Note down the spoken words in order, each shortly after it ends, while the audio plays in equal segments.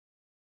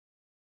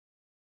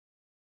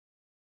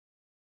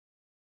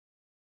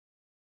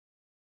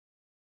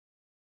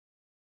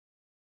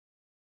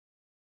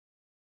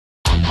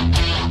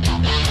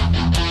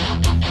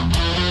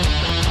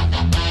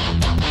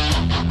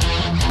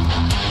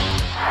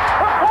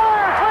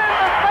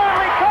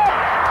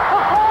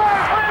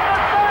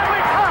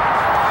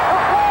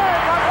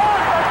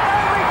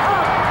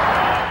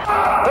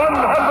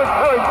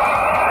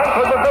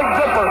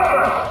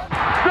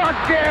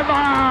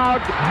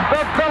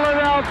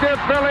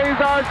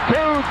Phillies are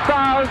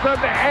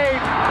 2008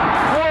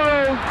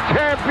 World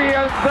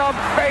Champions of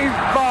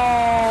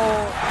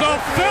Baseball. The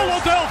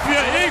Philadelphia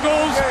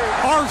Eagles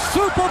are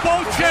Super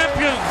Bowl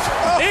champions.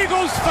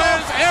 Eagles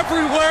fans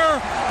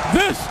everywhere,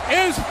 this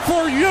is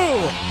for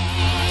you.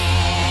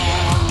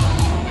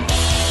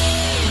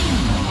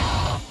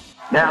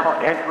 Now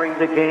entering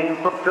the game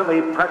for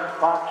Philly Press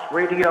Box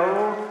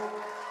Radio,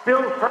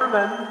 Bill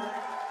Furman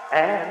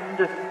and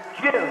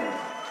Jim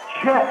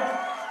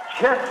Chet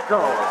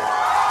Chesko.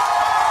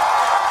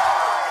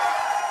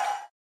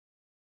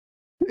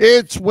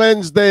 It's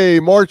Wednesday,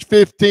 March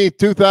 15th,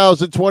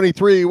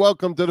 2023.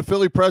 Welcome to the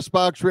Philly Press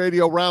Box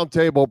Radio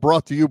Roundtable,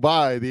 brought to you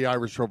by the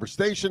Irish Rover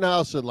Station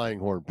House in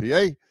Langhorne,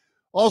 PA,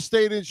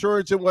 Allstate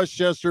Insurance in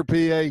Westchester,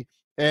 PA,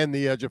 and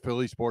the Edge of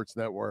Philly Sports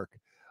Network.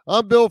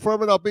 I'm Bill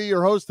Furman. I'll be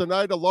your host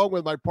tonight, along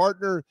with my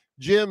partner,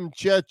 Jim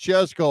Chet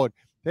Chesko.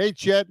 Hey,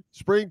 Chet,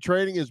 spring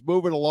training is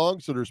moving along,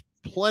 so there's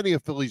plenty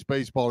of Phillies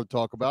baseball to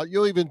talk about.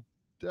 You'll be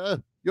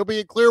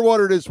in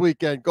Clearwater this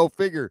weekend. Go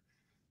figure.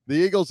 The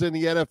Eagles in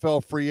the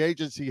NFL free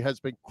agency has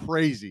been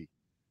crazy.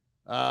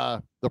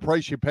 The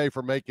price you pay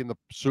for making the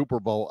Super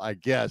Bowl, I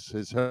guess,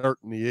 is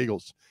hurting the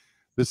Eagles.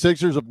 The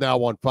Sixers have now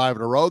won 5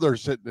 in a row. They're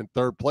sitting in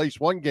third place,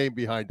 one game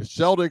behind the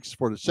Celtics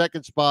for the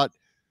second spot.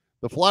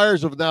 The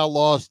Flyers have now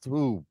lost,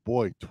 12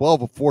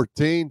 of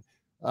 14.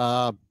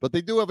 But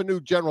they do have a new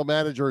general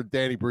manager,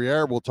 Danny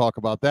Briere. We'll talk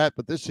about that,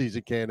 but this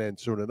season can't end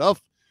soon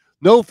enough.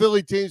 No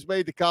Philly teams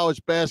made the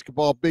college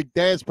basketball big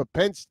dance, but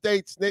Penn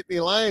State's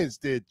Nittany Lions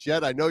did.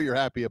 Jet, I know you're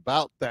happy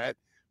about that.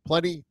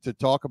 Plenty to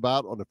talk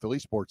about on the Philly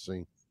sports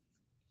scene.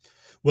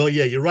 Well,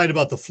 yeah, you're right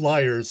about the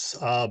Flyers,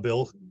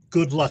 Bill.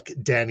 Good luck,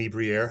 Danny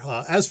Briere.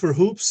 As for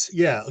hoops,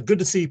 yeah, good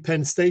to see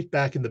Penn State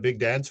back in the big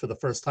dance for the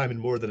first time in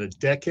more than a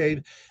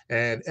decade.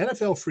 And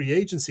NFL free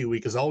agency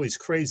week is always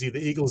crazy.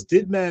 The Eagles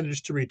did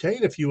manage to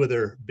retain a few of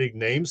their big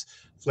names,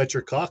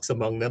 Fletcher Cox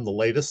among them, the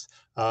latest,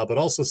 but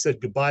also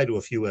said goodbye to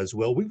a few as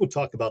well. We will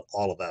talk about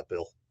all of that,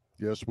 Bill.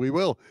 Yes, we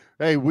will.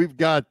 Hey, we've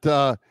got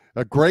a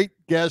great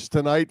guest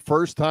tonight,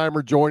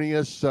 first-timer joining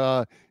us,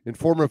 in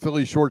former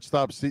Phillies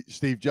shortstop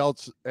Steve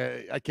Jeltz.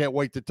 I can't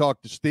wait to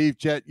talk to Steve.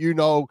 Chet, you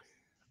know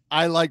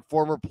I like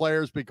former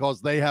players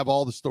because they have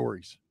all the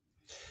stories.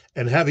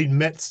 And having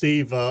met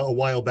Steve a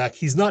while back,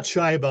 he's not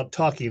shy about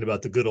talking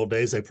about the good old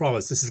days. I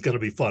promise this is going to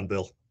be fun,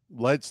 Bill.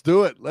 Let's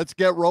do it. Let's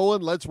get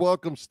rolling. Let's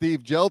welcome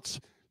Steve Jeltz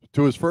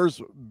to his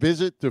first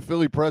visit to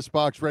Philly Press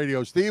Box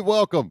Radio. Steve,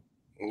 welcome.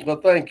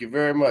 Well, thank you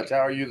very much. How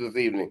are you this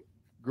evening?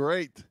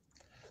 Great.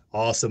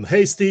 Awesome.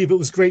 Hey, Steve, it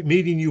was great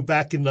meeting you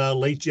back in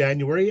late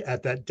January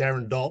at that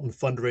Darren Dalton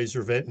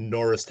fundraiser event in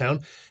Norristown.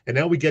 And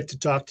now we get to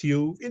talk to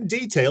you in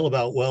detail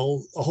about,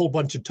 well, a whole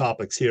bunch of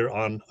topics here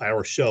on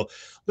our show.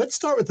 Let's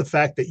start with the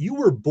fact that you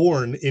were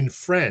born in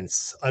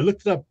France. I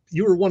looked it up.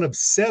 You were one of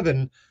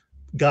 7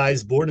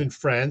 guys born in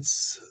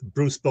France,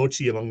 Bruce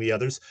Bochy among the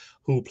others,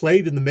 who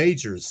played in the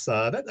majors.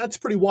 That's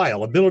pretty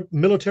wild. A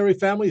military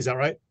family, is that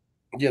right?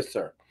 Yes,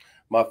 sir.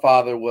 My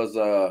father was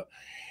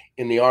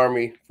in the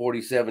Army,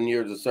 47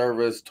 years of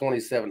service,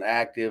 27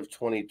 active,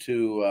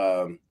 22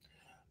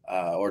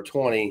 or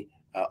 20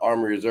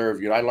 Army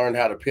Reserve. You know, I learned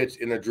how to pitch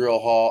in a drill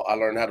hall. I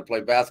learned how to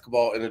play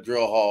basketball in a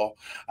drill hall.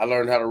 I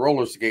learned how to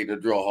roller skate in a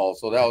drill hall.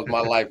 So that was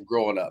my life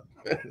growing up.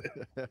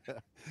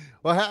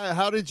 Well,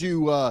 how did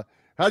you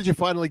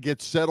finally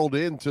get settled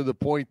in to the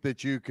point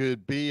that you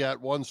could be at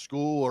one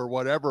school or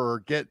whatever, or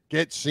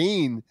get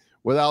seen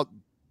without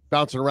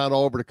bouncing around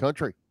all over the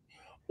country?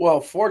 Well,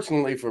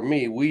 fortunately for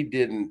me, we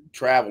didn't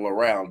travel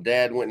around.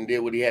 Dad went and did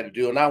what he had to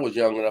do, and I was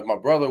young enough. My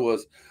brother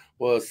was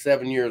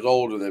 7 years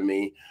older than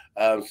me,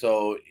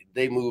 so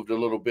they moved a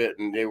little bit,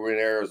 and they were in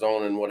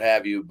Arizona and what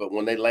have you. But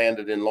when they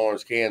landed in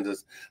Lawrence,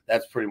 Kansas,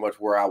 that's pretty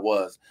much where I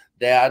was.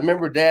 I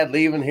remember Dad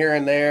leaving here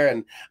and there,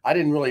 and I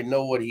didn't really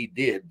know what he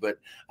did, but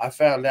I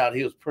found out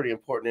he was a pretty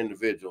important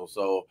individual.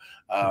 So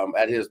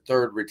at his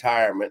third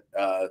retirement,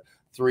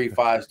 3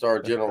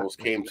 5-star generals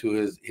came to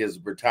his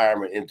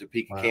retirement in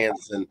Topeka, wow,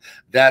 Kansas, and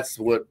that's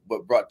what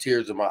brought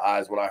tears to my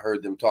eyes when I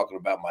heard them talking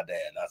about my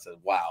dad. I said,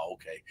 "Wow,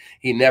 okay."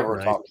 He never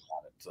talked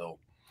about it.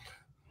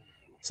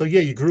 So yeah,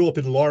 you grew up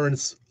in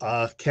Lawrence,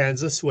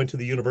 Kansas. Went to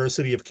the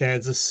University of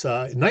Kansas.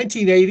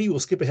 1980. We'll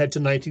skip ahead to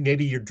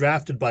 1980. You're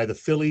drafted by the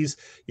Phillies.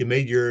 You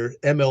made your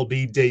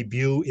MLB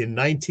debut in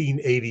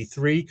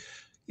 1983.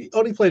 You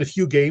only played a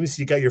few games.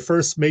 You got your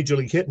first major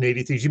league hit in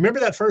 '83. Do you remember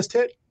that first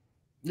hit?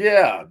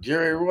 Yeah,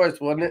 Jerry Royce,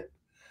 wasn't it?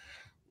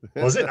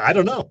 Was it? I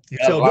don't know.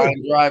 You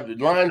line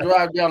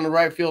drive down the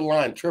right field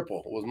line,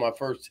 triple was my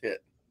first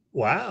hit.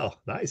 Wow,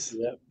 nice.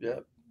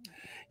 Yep.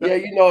 Yeah,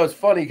 you know, it's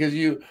funny because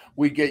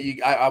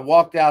I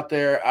walked out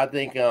there. I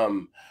think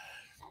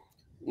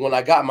when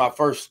I got my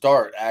first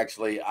start,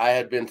 actually, I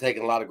had been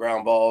taking a lot of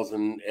ground balls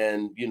and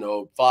you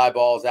know, fly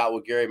balls out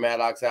with Gary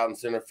Maddox out in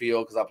center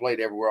field because I played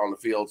everywhere on the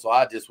field. So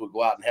I just would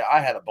go out and I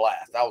had a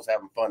blast. I was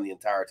having fun the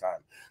entire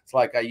time. It's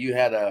like you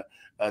had a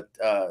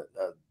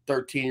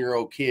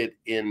 13-year-old kid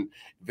in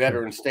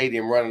Veterans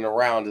Stadium running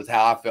around is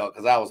how I felt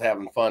because I was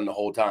having fun the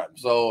whole time.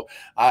 So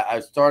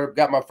I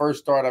got my first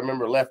start. I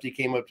remember Lefty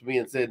came up to me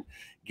and said,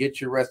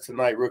 get your rest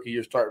tonight, rookie.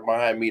 You're starting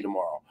behind me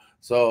tomorrow.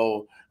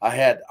 So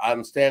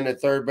I'm standing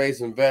at third base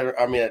and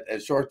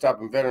at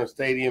shortstop in Veteran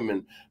Stadium,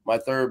 and my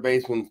third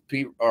baseman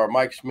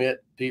Mike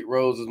Schmidt, Pete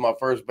Rose is my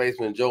first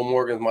baseman, and Joe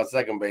Morgan is my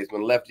second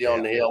baseman, lefty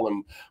on the hill,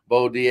 and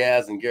Bo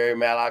Diaz and Gary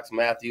Maddox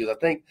Matthews.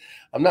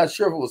 I'm not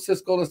sure if it was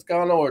Cisco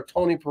Lascano or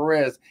Tony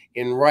Perez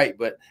in right,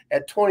 but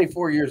at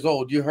 24 years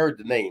old, you heard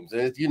the names,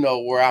 and you know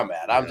where I'm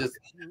at.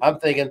 I'm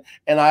thinking,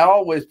 and I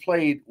always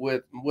played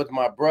with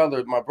my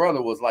brother. My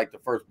brother was like the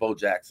first Bo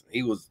Jackson.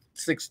 He was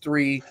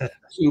 6'3",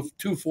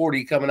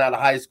 240 coming out of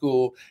high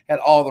school, had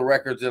all the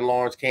records in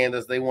Lawrence,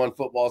 Kansas. They won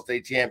football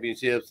state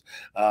championships,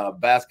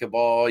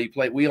 basketball. We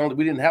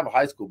didn't have a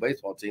high school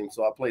baseball team,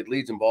 so I played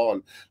Legion ball,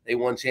 and they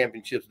won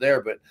championships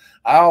there. But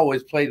I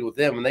always played with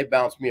them, and they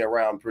bounced me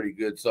around pretty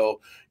good. So,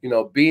 you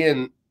know,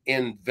 being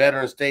in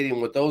Veteran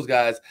Stadium with those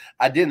guys,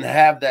 I didn't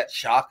have that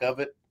shock of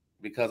it,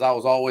 because I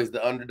was always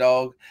the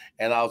underdog,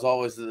 and I was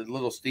always the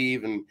little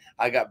Steve, and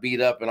I got beat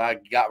up and I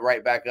got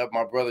right back up.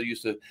 My brother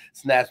used to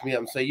snatch me up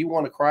and say, "You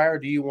want to cry or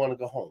do you want to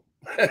go home?"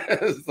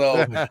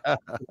 So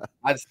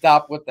I'd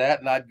stop with that,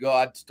 and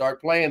I'd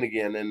start playing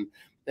again.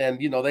 And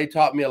you know, they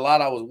taught me a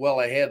lot. I was well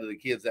ahead of the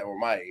kids that were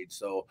my age.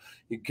 So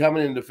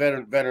coming into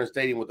Veteran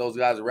Stadium with those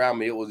guys around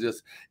me,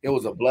 it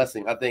was a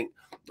blessing. I think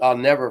I'll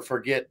never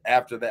forget,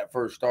 after that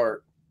first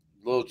start,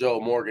 little Joe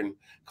Morgan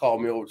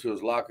called me over to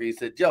his locker. He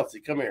said,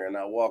 "Jeltzy, come here." And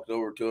I walked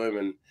over to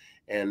him,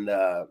 and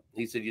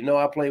he said, "You know,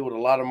 I played with a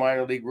lot of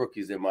minor league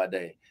rookies in my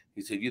day."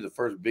 He said, "You're the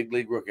first big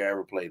league rookie I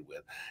ever played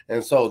with."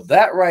 And so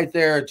that right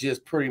there,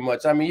 just pretty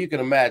much, I mean, you can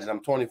imagine,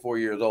 I'm 24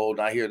 years old,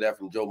 and I hear that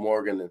from Joe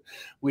Morgan, and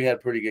we had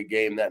a pretty good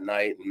game that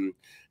night.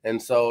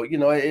 And so, you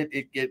know,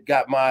 it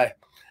got I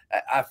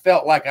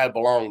felt like I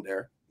belonged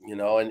there, you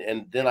know,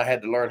 and then I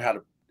had to learn how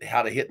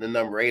to hit in the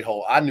number 8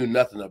 hole. I knew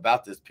nothing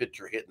about this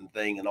pitcher hitting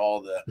thing and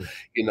all the,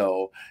 you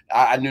know,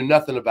 I knew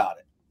nothing about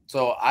it.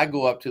 So I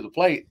go up to the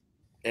plate,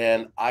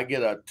 and I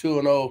get a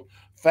 2-0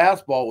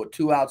 fastball with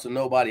 2 outs and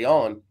nobody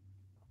on.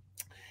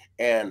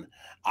 And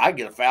I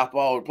get a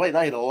fastball over the plate, and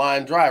I hit a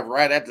line drive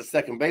right at the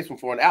second baseman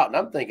for an out. And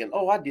I'm thinking,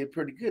 oh, I did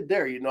pretty good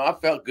there. You know, I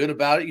felt good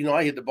about it. You know,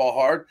 I hit the ball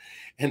hard.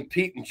 And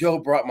Pete and Joe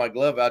brought my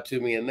glove out to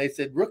me, and they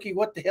said, "Rookie,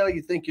 what the hell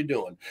you think you're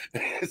doing?"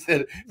 I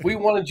said, "If we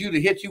wanted you to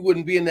hit, you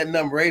wouldn't be in that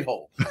number 8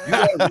 hole. You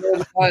got to know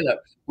the lineup.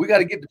 We got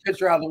to get the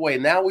pitcher out of the way.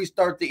 Now we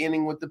start the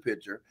inning with the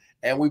pitcher,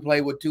 and we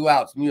play with 2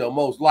 outs. You know,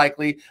 most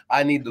likely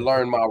I need to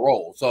learn my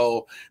role."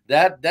 So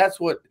that's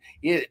what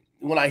it.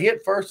 When I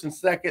hit first and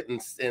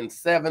second and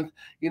seventh,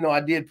 you know,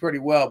 I did pretty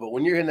well. But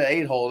when you're in the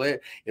 8 hole,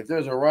 if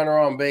there's a runner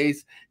on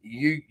base,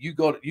 you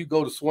go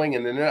to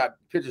swinging, and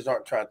pitchers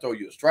aren't trying to throw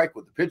you a strike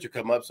with the pitcher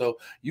come up. So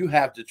you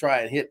have to try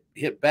and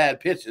hit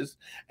bad pitches.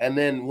 And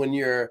then when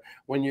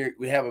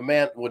we have a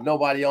man with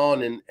nobody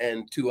on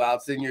and 2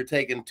 outs, then you're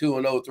taking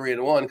 2-0,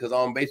 3-1, because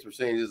on base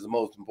percentage is the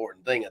most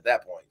important thing at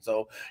that point.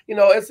 So, you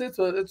know, it's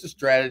a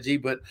strategy,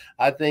 but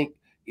I think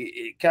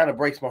it kind of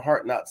breaks my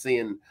heart not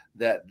seeing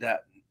that.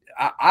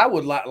 I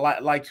would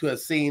like to have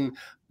seen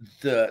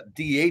the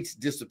DH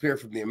disappear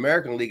from the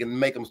American League and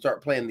make them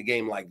start playing the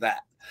game like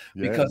that,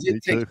 because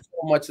it takes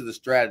so much of the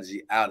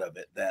strategy out of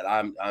it that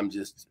I'm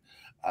just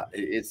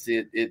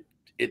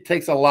it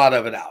takes a lot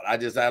of it out.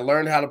 I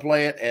learned how to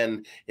play it,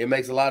 and it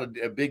makes a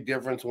big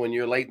difference when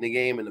you're late in the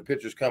game and the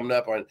pitcher's coming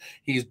up and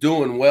he's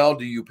doing well.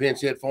 Do you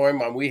pinch hit for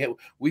him? I mean,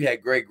 we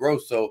had great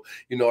growth, so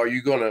you know, are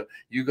you gonna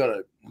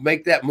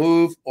make that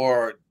move,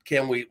 or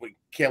can we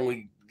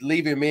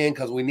leave him in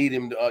because we need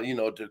him, you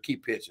know, to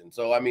keep pitching?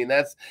 So I mean,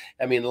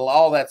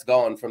 all that's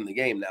gone from the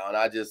game now, and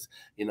I just,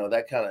 you know,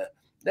 that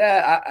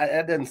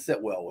doesn't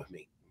sit well with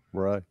me.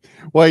 Right.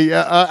 Well,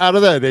 yeah. Out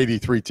of that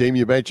 '83 team,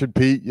 you mentioned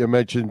Pete, you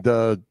mentioned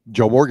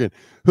Joe Morgan.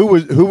 Who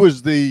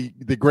was the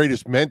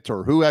greatest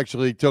mentor? Who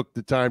actually took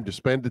the time to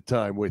spend the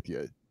time with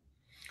you?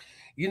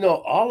 You know,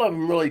 all of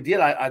them really did.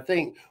 I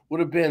think would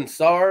have been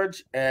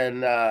Sarge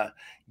and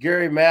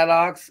Gary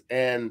Maddox,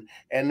 and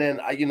then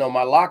you know,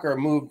 my locker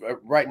moved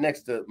right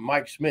next to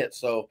Mike Schmidt,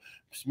 so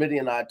Smitty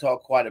and I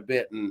talked quite a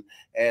bit, and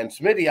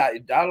Smitty,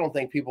 I don't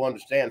think people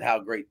understand how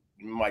great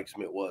Mike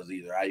Schmidt was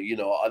either. I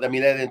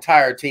mean, that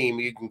entire team,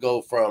 you can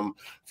go from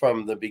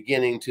the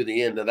beginning to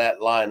the end of that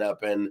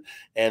lineup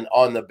and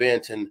on the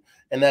bench, and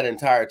that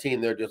entire team,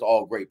 they're just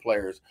all great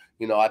players.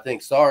 You know, I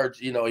think Sarge,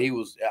 you know, he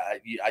was,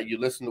 you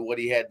listen to what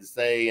he had to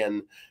say,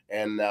 and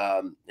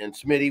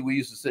Smitty, we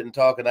used to sit and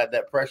talk, and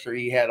that pressure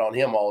he had on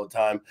him all the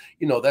time,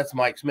 you know, that's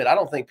Mike Schmidt. I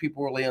don't think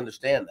people really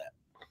understand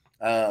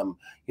that.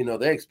 You know,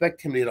 they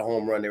expect him to hit a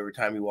home run every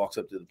time he walks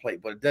up to the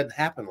plate, but it doesn't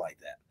happen like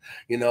that,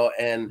 you know.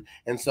 And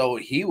so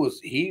he was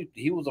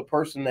a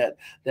person that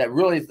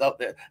really thought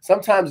that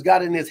sometimes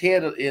got in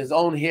his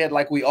own head,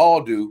 like we all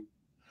do.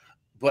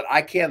 But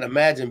I can't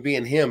imagine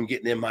being him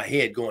getting in my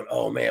head going,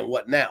 "Oh man,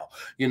 what now?"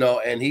 You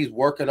know, and he's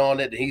working on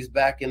it, and he's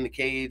back in the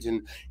cage,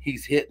 and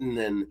he's hitting,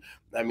 and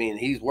I mean,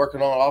 he's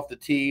working on off the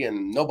tee,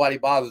 and nobody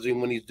bothers him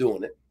when he's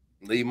doing it.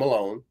 Leave him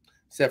alone.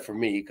 Except for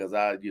me, because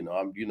I'm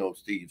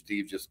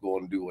Steve just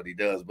going to do what he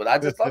does. But I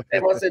just looked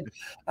at him.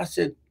 I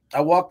said, I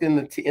walked in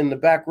the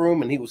back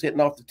room, and he was hitting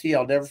off the tee.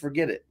 I'll never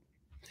forget it.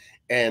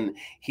 and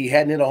he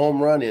hadn't hit a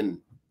home run in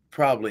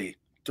probably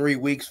 3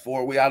 weeks,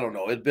 4 weeks. I don't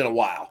know. It's been a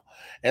while.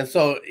 And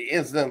so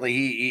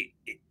instantly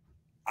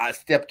I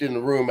stepped in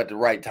the room at the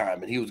right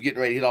time, and he was getting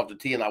ready to hit off the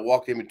tee, and I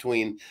walked in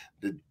between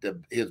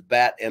his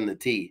bat and the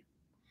tee.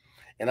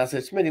 And I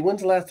said, Smitty,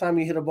 when's the last time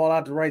you hit a ball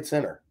out to right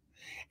center?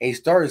 And he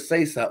started to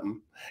say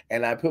something,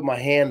 and I put my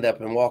hand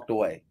up and walked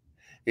away.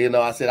 You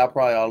know, I said, I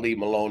probably ought to leave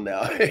him alone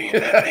now.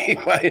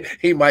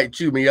 he might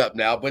chew me up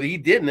now, but he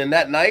didn't. And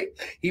that night,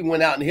 he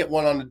went out and hit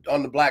one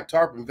on the black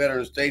tarp in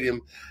Veterans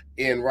Stadium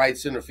in right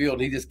center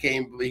field. And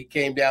he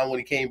came down when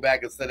he came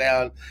back and sat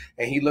down,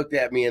 and he looked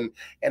at me, and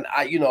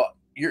I, you know,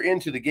 you're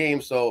into the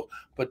game. So,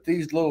 but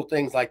these little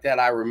things like that,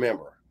 I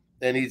remember.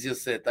 And he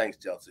just said, thanks,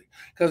 Jeltz.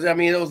 Because, I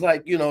mean, it was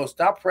like, you know,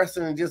 stop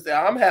pressing and just,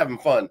 I'm having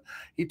fun.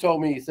 He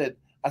told me,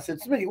 I said,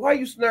 Smitty, why are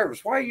you so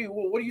nervous? What are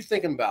you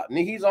thinking about? And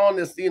he's on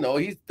this, you know,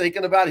 he's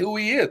thinking about who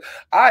he is.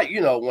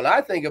 You know, when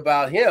I think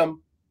about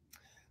him,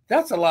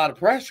 that's a lot of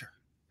pressure.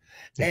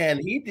 And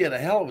he did a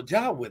hell of a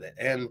job with it.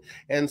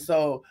 And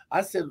so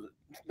I said,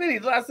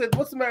 Smitty,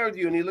 what's the matter with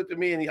you? And he looked at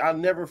me, and I'll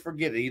never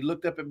forget it. He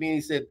looked up at me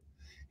and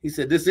he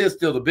said, this is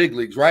still the big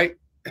leagues, right?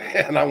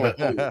 And I went,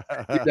 you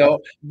know,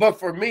 but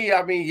for me,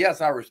 I mean, yes,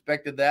 I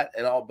respected that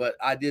and all, but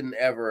I didn't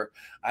ever,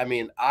 I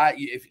mean, I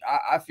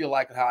feel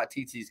like how I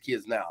teach these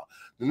kids now,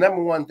 the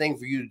number one thing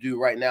for you to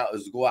do right now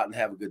is to go out and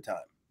have a good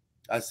time.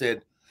 I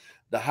said,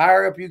 the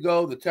higher up you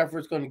go, the tougher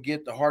it's going to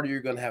get, the harder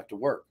you're going to have to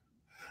work.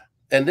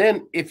 And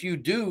then if you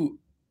do,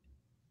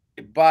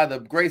 by the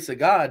grace of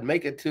God,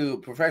 make it to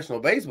professional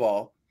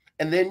baseball,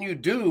 and then you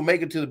do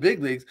make it to the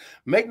big leagues,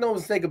 make no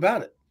mistake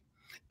about it.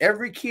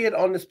 Every kid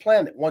on this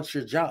planet wants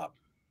your job.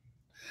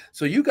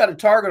 So you got a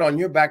target on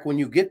your back when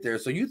you get there.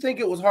 So you think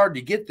it was hard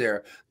to get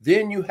there,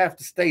 then you have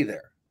to stay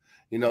there.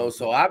 You know,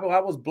 so I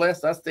was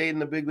blessed. I stayed in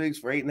the big leagues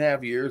for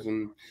 8.5 years,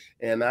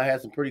 and I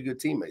had some pretty good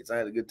teammates. I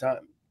had a good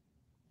time.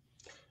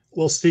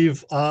 Well,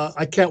 Steve,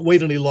 I can't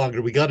wait any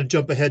longer. We got to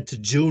jump ahead to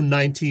June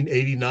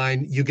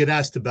 1989. You get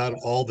asked about it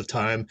all the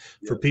time.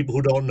 For people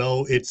who don't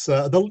know, it's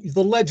the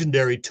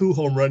legendary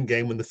 2-home run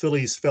game when the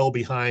Phillies fell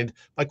behind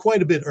by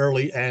quite a bit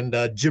early, and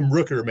Jim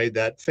Rooker made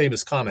that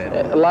famous comment.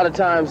 A lot of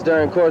times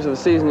during the course of a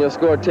season, you'll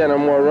score 10 or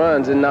more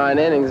runs in 9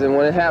 innings, and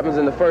when it happens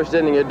in the first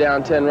inning, you're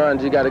down 10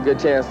 runs, you got a good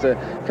chance to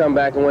come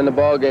back and win the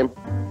ball game.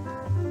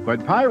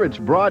 But Pirates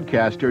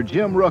broadcaster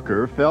Jim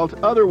Rooker felt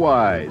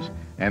otherwise,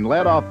 and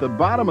led off the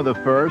bottom of the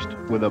first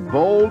with a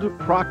bold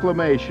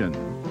proclamation.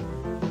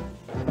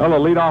 Well, a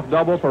leadoff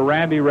double for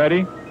Randy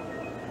Reddy.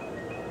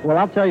 Well,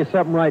 I'll tell you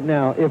something right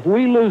now. If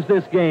we lose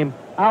this game,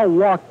 I'll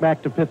walk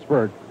back to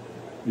Pittsburgh.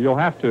 You'll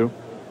have to.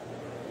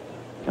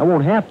 I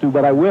won't have to,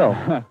 but I will.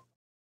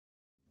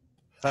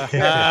 And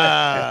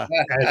then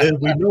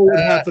we know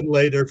what happened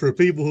later. For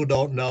people who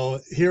don't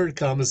know, here it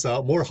comes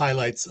out. More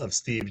highlights of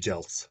Steve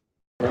Jeltz.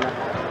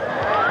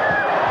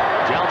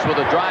 Jeltz with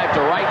a drive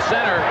to right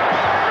center.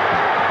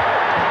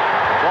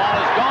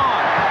 Ball is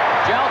gone.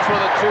 Jeltz with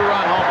a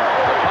 2-run homer.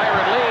 The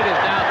Pirate lead is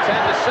now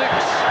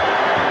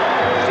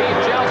 10-6. Steve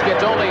Jeltz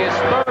gets only his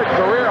 3rd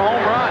career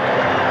home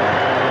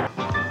run.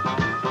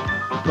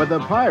 But the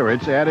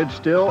Pirates added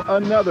still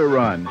another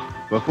run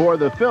before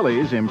the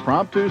Phillies'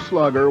 impromptu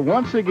slugger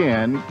once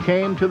again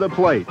came to the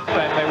plate.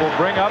 And they will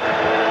bring up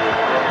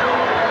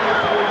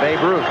Babe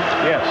Ruth.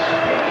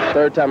 Yes.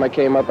 3rd time I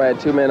came up, I had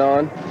 2 men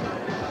on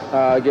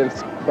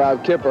against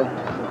Bob Kipper.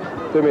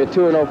 Threw me a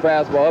 2-0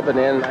 fastball up and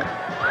in.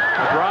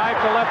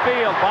 Drive to left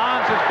field.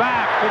 Bonds is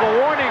back to the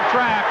warning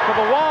track, to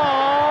the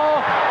wall.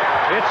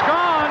 It's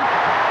gone.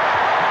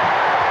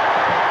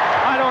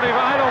 I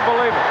don't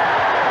believe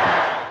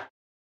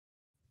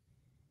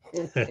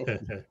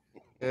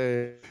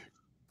it.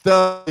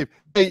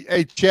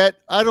 Hey, Chet,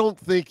 I don't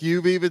think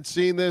you've even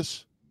seen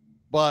this,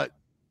 but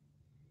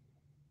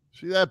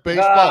see that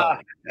baseball?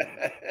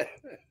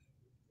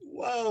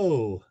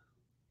 Whoa.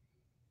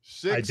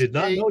 I 6, did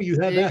not know you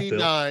had that, Bill.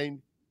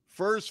 89.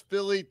 First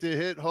Philly to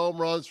hit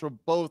home runs from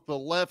both the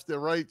left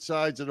and right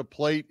sides of the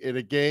plate in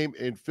a game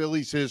in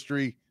Phillies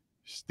history,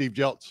 Steve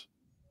Jeltz.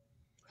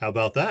 How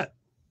about that?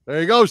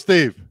 There you go,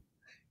 Steve.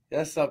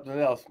 That's something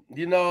else.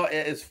 You know,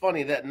 it's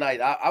funny that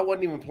night. I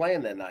wasn't even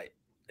playing that night.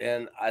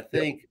 And I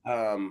think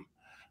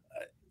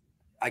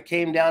I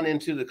came down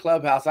into the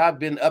clubhouse. I've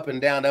been up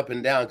and down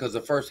because the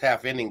first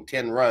half inning,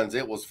 10 runs,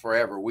 it was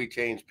forever. We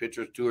changed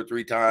pitchers 2 or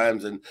 3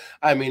 times. And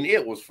I mean,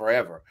 it was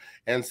forever.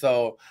 And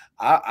so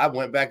I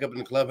went back up in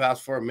the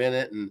clubhouse for a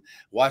minute and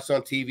watched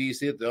on TV,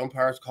 see if the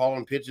umpires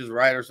calling pitches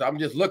right or so. I'm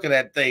just looking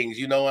at things,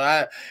 you know,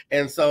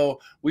 and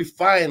so we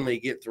finally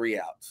get 3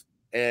 outs.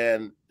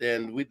 And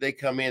then they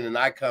come in and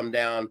I come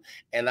down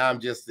and I'm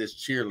just this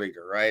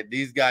cheerleader, right?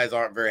 These guys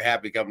aren't very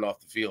happy coming off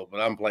the field, but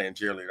I'm playing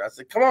cheerleader. I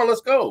said, come on,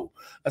 let's go.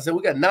 I said,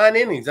 we got 9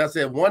 innings. I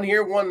said, 1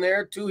 here, 1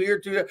 there, 2 here,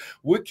 2 there.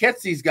 We'll catch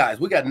these guys.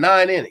 We got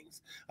 9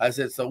 innings. I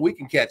said, so we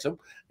can catch them.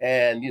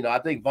 And, you know, I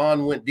think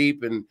Vaughn went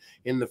deep in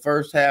the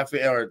first half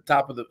or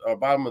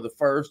bottom of the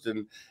first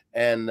and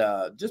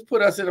just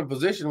put us in a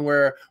position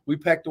where we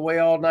pecked away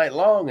all night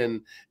long.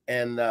 And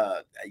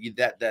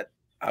that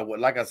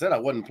like I said, I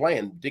wasn't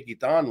playing. Dickie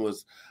Thon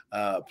was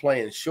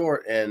playing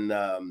short, and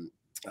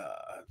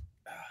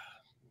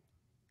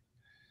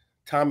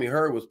Tommy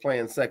Hurd was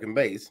playing second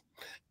base.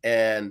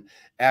 And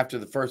after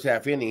the first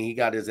half inning, he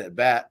got his at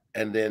bat,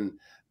 and then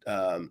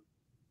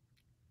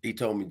he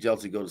told me,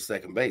 Jeltz, go to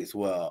second base.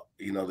 Well,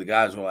 the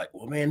guys were like,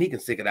 well, man, he can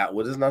stick it out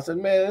with us. And I said,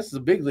 man, this is the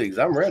big leagues.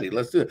 I'm ready.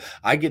 Let's do it.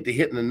 I get to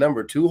hit in the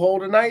number 2 hole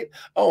tonight.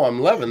 Oh, I'm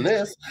loving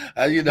this.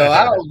 I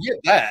don't get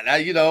that.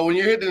 When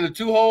you're hitting the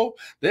 2 hole,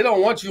 they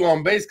don't want you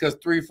on base because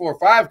 3, 4,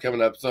 5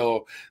 coming up.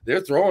 So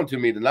they're throwing to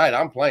me tonight.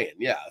 I'm playing.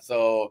 Yeah.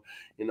 So,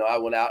 I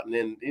went out, and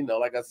then,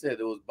 like I said,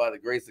 it was by the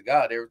grace of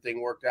God,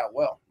 everything worked out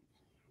well.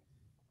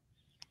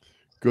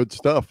 Good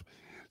stuff.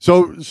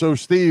 So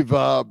Steve,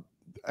 I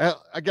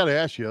got to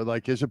ask you,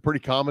 is it pretty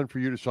common for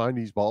you to sign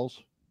these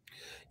balls?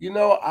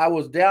 I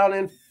was down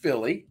in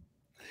Philly.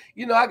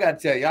 I got to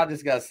tell you, I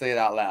just got to say it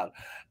out loud.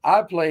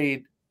 I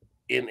played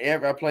in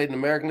the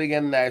American League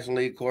and the National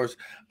League, of course,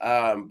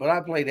 but I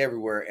played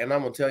everywhere. And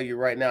I'm going to tell you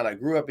right now, and I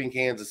grew up in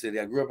Kansas City.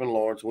 I grew up in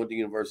Lawrence, went to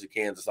University of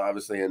Kansas,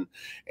 obviously.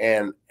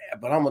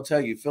 But I'm going to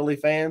tell you, Philly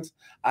fans,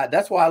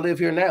 that's why I live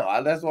here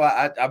now. That's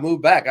why I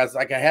moved back. I was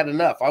like, I had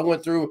enough. I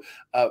went through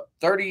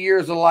 30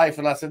 years of life,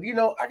 and I said,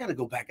 I got to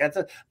go back.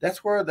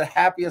 That's where the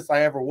happiest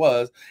I ever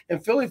was.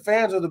 And Philly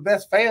fans are the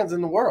best fans in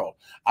the world.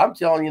 I'm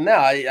telling you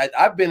now,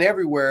 I've been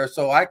everywhere,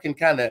 so I can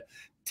kind of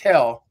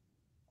tell.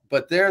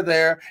 But they're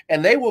there,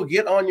 and they will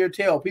get on your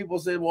tail. People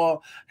said,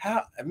 well,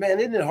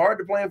 isn't it hard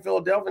to play in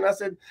Philadelphia? And I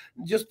said,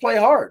 just play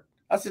hard.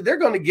 I said, they're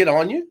going to get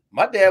on you.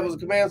 My dad was a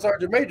command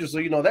sergeant major, so,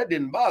 that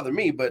didn't bother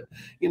me. But,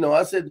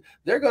 I said,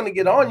 they're going to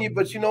get on you.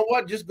 But you know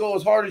what? Just go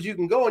as hard as you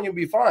can go, and you'll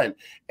be fine.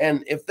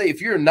 And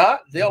if you're not,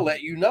 they'll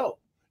let you know.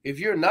 If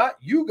you're not,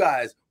 you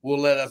guys will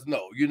let us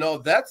know.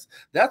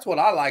 That's what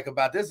I like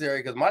about this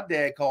area, because my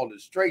dad called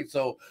it straight.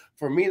 So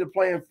for me to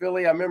play in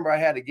Philly, I remember I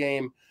had a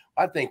game,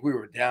 I think we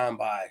were down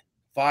by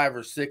 5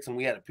 or 6, and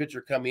we had a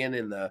pitcher come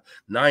in the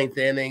 9th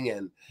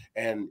inning,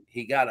 and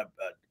he got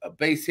a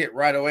base hit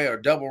right away, or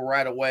double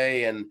right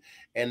away, and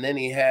then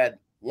he had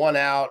 1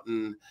 out,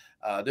 and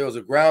there was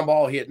a ground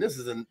ball hit, and this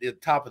is in the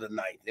top of the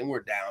 9th, and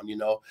we're down,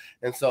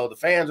 and so the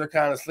fans are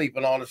kind of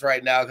sleeping on us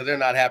right now because they're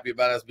not happy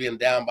about us being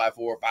down by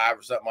 4 or 5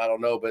 or something. I don't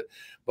know,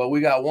 but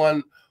we got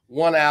one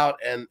out,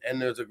 and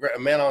there's a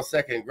man on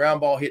second,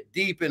 ground ball hit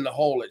deep in the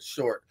hole at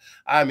short.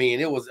 I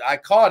mean, I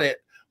caught it.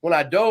 When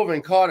I dove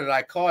and caught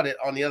it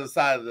on the other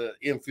side of the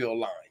infield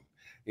line.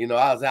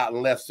 I was out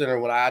in left center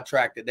when I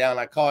tracked it down.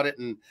 I caught it,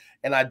 and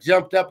I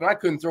jumped up, and I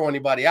couldn't throw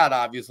anybody out,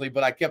 obviously,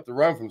 but I kept the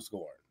run from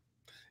scoring.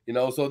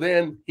 So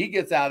then he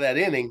gets out of that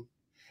inning,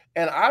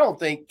 and I don't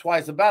think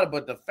twice about it,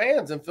 but the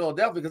fans in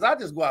Philadelphia, because I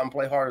just go out and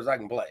play hard as I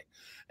can play.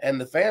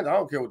 And the fans, I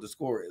don't care what the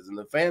score is, and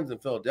the fans in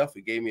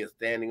Philadelphia gave me a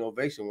standing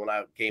ovation when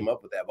I came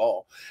up with that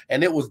ball.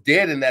 And it was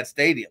dead in that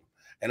stadium.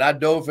 And I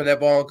dove for that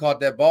ball and caught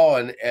that ball,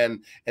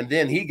 and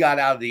then he got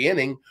out of the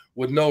inning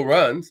with no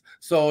runs.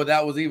 So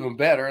that was even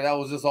better. That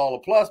was just all a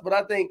plus. But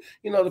I think,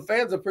 the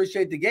fans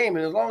appreciate the game.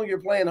 And as long as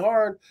you're playing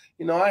hard,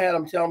 I had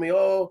them tell me,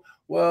 oh,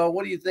 well,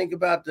 what do you think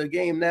about the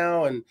game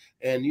now? And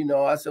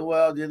I said,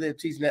 well, they're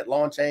teaching that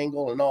launch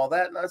angle and all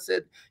that. And I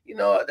said,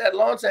 that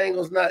launch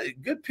angle is not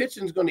 – good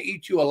pitching is going to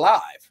eat you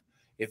alive.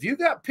 If you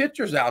got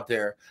pitchers out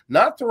there,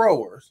 not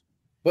throwers,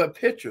 but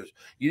pitchers,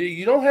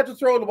 you don't have to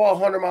throw the ball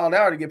 100 miles an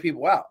hour to get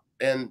people out.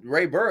 And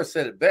Ray Burris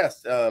said it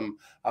best.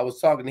 I was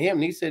talking to him,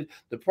 and he said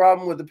the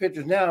problem with the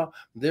pitchers now,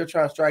 they're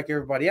trying to strike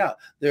everybody out.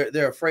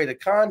 They're afraid of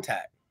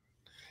contact.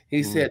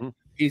 He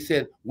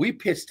said, we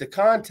pitch to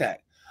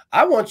contact.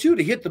 I want you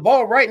to hit the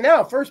ball right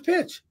now, first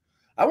pitch.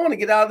 I want to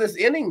get out of this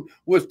inning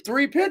with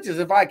 3 pitches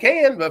if I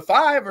can, but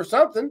 5 or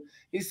something.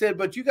 He said,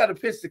 but you got to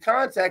pitch to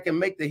contact and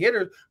make the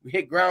hitters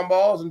hit ground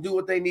balls and do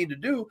what they need to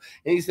do.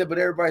 And he said, but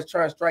everybody's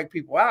trying to strike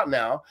people out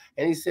now.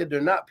 And he said,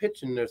 they're not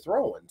pitching, they're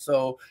throwing.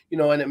 So,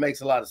 and it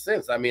makes a lot of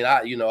sense. I mean,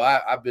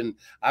 I've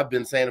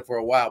been saying it for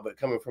a while, but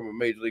coming from a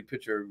major league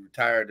pitcher,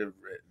 retired to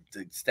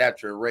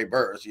stature of Ray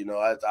Burris,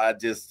 I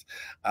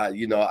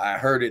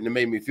heard it and it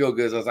made me feel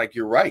good. So I was like,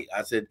 you're right.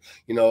 I said,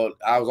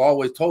 I was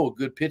always told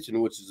good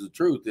pitching, which is the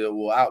truth, it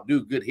will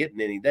outdo good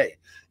hitting any day.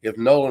 If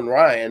Nolan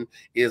Ryan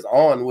is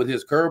on with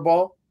his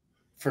curveball,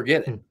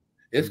 forget it.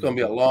 It's going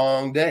to be a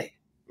long day.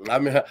 I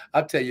mean,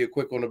 I'll tell you a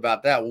quick one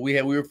about that. We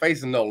were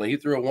facing Nolan. He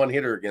threw a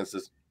 1-hitter against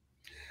us.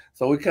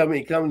 So he come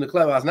in the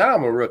clubhouse. Now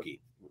I'm a rookie.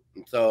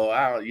 So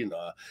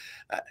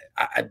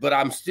but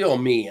I'm still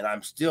me, and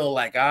I'm still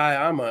like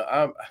I'm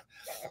a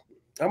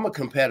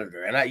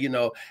competitor, and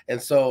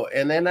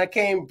and then I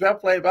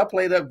played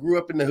up, grew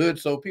up in the hood.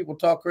 So people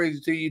talk crazy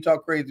to you,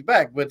 talk crazy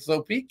back. But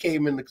so Pete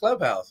came in the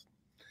clubhouse,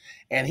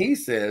 and he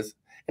says,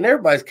 and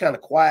everybody's kind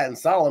of quiet and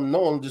solemn.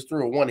 No one just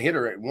threw a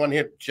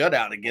 1-hit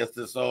shutout against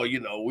us. So,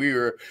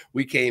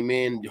 we came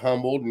in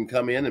humbled and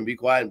come in and be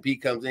quiet. And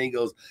Pete comes in, he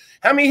goes,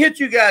 how many hits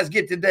you guys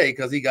get today?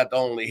 Because he got the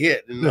only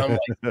hit. And I'm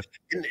like,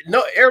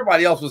 no,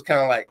 everybody else was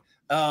kind of like,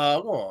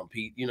 go on,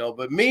 Pete,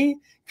 but me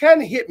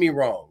kind of hit me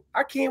wrong.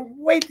 I can't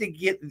wait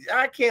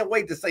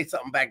to say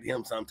something back to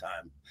him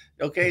sometime.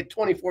 Okay,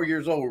 24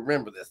 years old.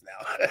 Remember this now.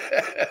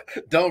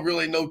 Don't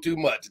really know too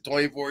much.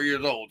 24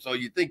 years old, so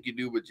you think you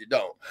do, but you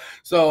don't.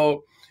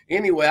 So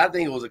anyway, I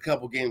think it was a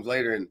couple games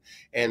later,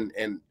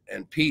 and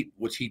Pete,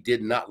 which he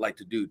did not like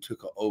to do,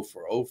 took a 0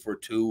 for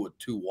 2 with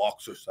 2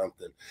 walks or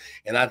something.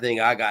 And I think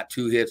I got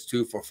 2 hits,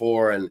 2 for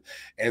 4,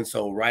 and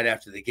so right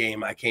after the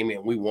game, I came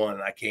in. We won,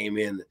 and I came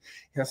in,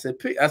 and I said,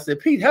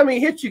 Pete, how many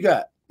hits you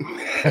got?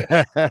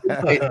 and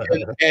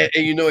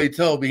you know, he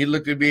told me, he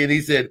looked at me and he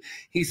said,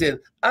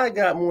 I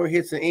got more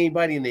hits than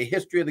anybody in the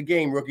history of the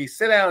game, rookie.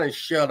 Sit down and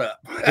shut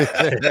up. I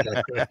said,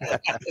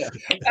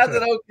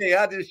 okay.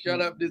 I just shut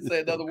up, didn't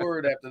say another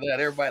word after that.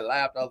 Everybody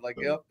laughed. I was like,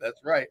 yep,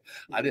 that's right.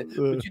 I did.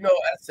 But you know,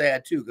 that's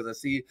sad too,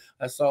 because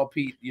I saw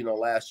Pete, you know,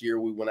 last year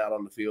we went out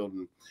on the field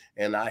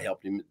and I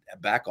helped him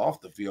back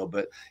off the field.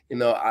 But you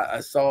know,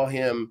 I saw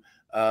him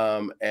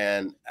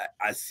and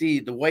I see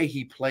the way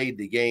he played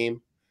the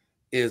game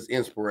is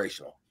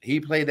inspirational. He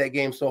played that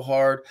game so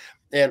hard,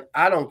 and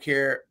I don't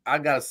care. I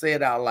gotta say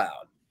it out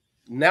loud.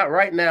 Now,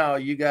 right now,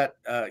 you got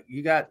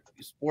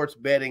sports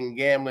betting and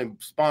gambling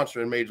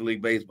sponsoring Major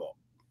League Baseball.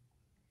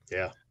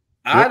 Yeah,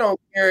 I don't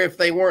care if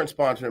they weren't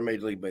sponsoring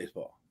Major League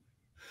Baseball.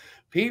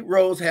 Pete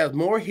Rose has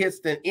more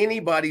hits than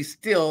anybody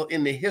still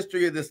in the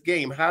history of this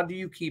game. How do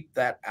you keep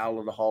that out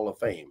of the Hall of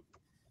Fame?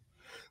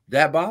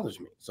 That bothers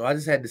me. So I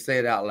just had to say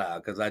it out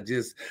loud because I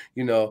just,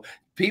 you know,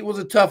 Pete was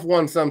a tough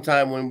one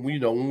sometime when, you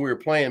know, when we were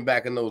playing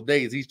back in those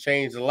days. He's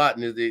changed a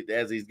lot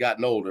as he's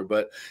gotten older,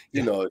 but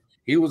you know,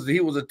 he was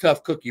a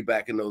tough cookie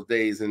back in those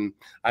days. And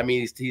I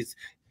mean, he's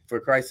for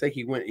Christ's sake,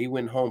 he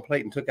went home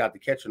plate and took out the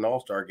catcher in the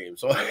All-Star game.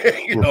 So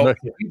you know,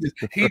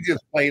 he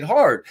just played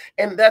hard.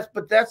 And that's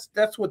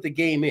what the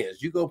game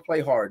is. You go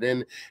play hard.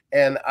 And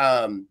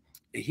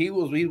he's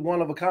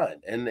one of a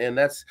kind, and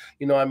that's,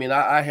 you know, I mean,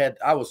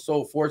 I was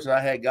so fortunate.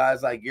 I had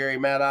guys like Gary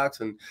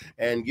Maddox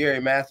and Gary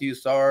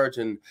Matthews, Sarge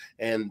and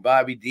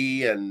Bobby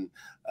D and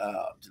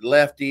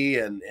Lefty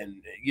and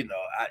you know,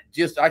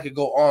 I could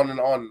go on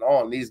and on and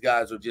on. These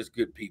guys are just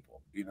good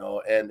people, you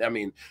know. And I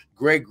mean,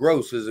 Greg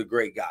Gross is a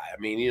great guy. I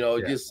mean, you know,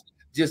 just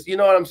you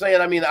know what I'm saying?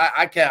 I mean,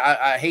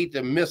 I hate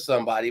to miss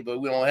somebody, but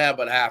we don't have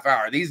but a half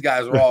hour. These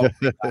guys are all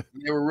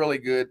they were really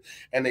good,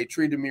 and they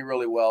treated me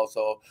really well.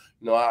 So,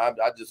 you know, I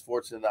just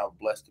fortunate, I'm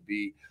blessed to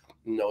be,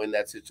 you know, in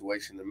that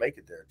situation to make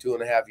it there.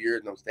 2.5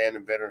 years, and I'm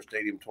standing in Veterans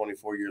Stadium,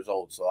 24 years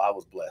old. So I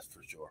was blessed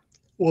for sure.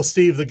 Well,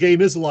 Steve, the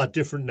game is a lot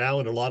different now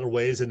in a lot of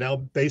ways, and now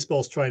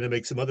baseball's trying to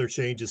make some other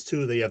changes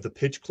too. They have the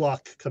pitch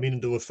clock coming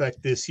into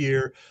effect this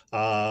year,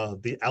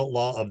 the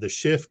outlaw of the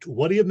shift.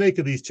 What do you make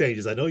of these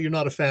changes? I know you're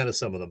not a fan of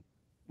some of them.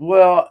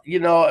 Well, you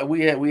know,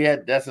 we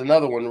had that's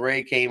another one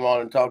Ray came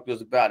on and talked to us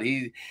about.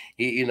 He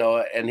you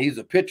know, and he's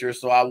a pitcher,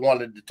 so I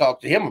wanted to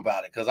talk to him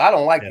about it because I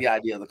don't like the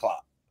idea of the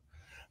clock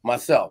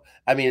myself.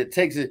 I mean, it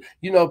takes it,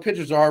 you know,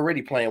 pitchers are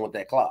already playing with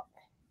that clock.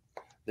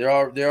 They're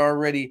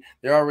already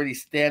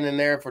standing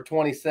there for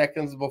 20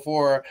 seconds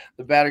before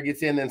the batter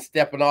gets in and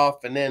stepping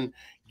off and then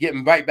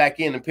getting right back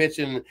in and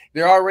pitching.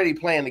 They're already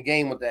playing the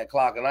game with that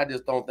clock, and I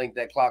just don't think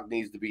that clock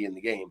needs to be in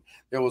the game.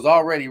 There was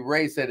already,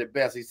 Ray said it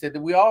best. He said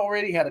that we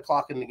already had a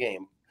clock in the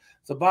game.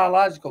 It's a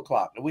biological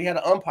clock, and we had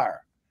an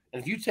umpire.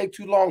 And if you take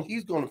too long,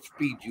 he's going to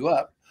speed you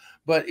up.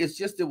 But it's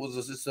just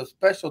a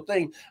special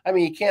thing. I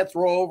mean, you can't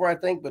throw over, I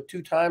think, but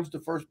 2 times to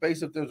first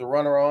base if there's a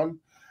runner on.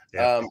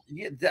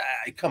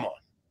 Come on.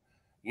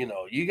 You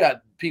know, you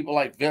got people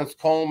like Vince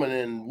Coleman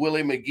and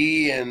Willie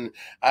McGee and,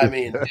 I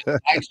mean,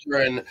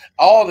 Extra and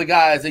all the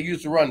guys that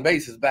used to run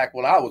bases back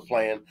when I was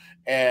playing.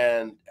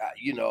 And,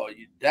 you know,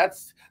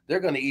 they're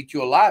going to eat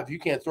you alive. You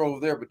can't throw over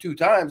there but 2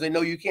 times. They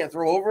know you can't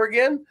throw over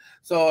again.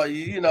 So,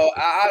 you know,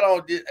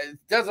 it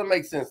doesn't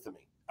make sense to me.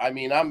 I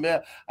mean, I'll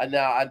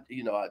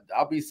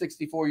be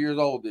 64 years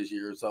old this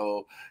year.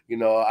 So, you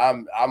know,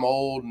 I'm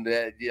old, and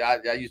I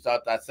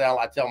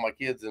tell my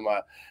kids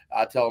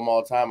I tell them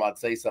all the time, I'd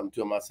say something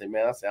to them. I say,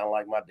 man, I sound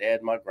like my dad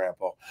and my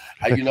grandpa,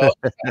 you know.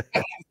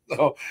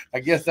 So I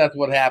guess that's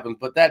what happens.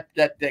 But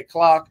that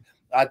clock,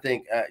 I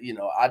think, you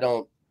know, I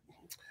don't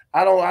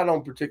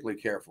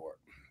particularly care for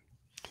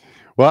it.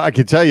 Well, I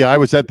can tell you, I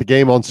was at the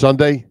game on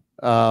Sunday,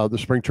 the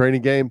spring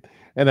training game,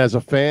 and as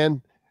a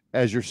fan,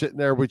 as you're sitting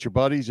there with your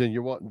buddies and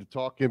you're wanting to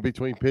talk in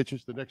between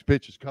pitches, the next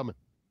pitch is coming.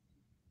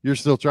 You're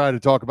still trying to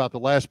talk about the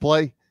last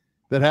play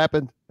that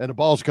happened, and the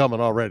ball's coming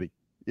already.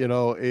 You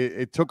know,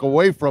 it took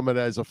away from it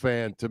as a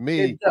fan to me.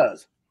 It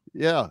does.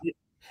 Yeah.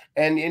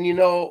 And you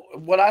know,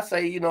 what I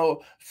say, you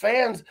know,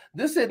 fans,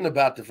 this isn't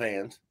about the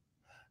fans.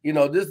 You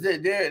know,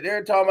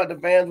 they're talking about the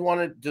fans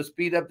wanted to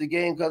speed up the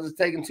game because it's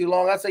taking too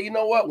long. I say, you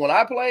know what? When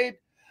I played,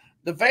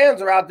 the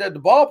fans are out there at the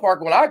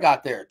ballpark when I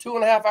got there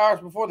 2.5 hours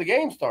before the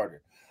game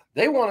started.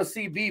 They want to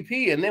see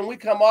BP, and then we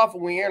come off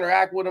and we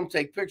interact with them,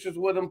 take pictures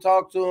with them,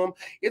 talk to them.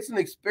 It's an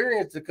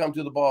experience to come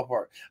to the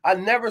ballpark. I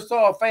never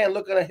saw a fan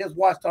looking at his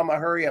watch talking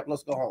about, hurry up,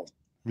 let's go home.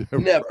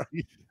 Never.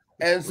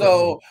 And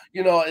so,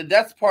 you know,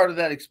 that's part of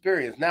that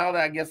experience. Now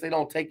that I guess they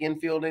don't take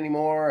infield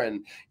anymore,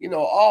 and, you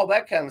know, all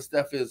that kind of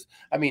stuff is,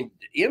 I mean,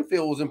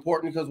 infield was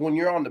important because when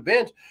you're on the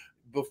bench,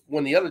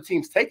 when the other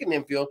team's taking the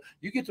infield,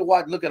 you get to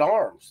look at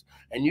arms,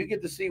 and you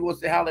get to see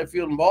how they're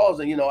fielding balls,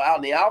 and out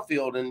in the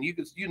outfield, and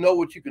you know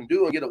what you can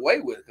do and get away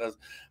with. Because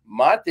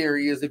my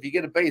theory is, if you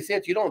get a base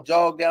hit, you don't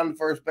jog down the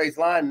first base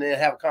line and then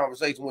have a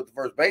conversation with the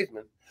first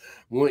baseman.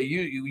 When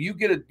you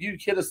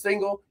hit a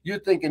single, you're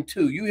thinking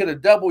 2. You hit a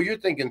double, you're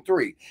thinking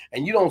 3,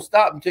 and you don't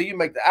stop until you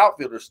make the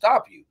outfielder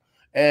stop you.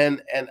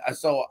 And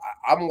so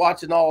I'm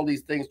watching all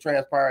these things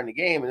transpire in the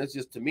game, and it's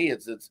just, to me,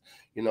 it's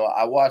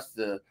I watched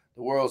the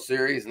World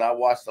Series, and I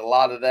watched a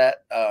lot of that.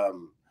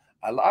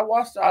 I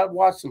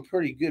watched some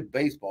pretty good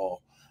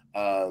baseball,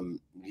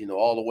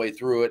 all the way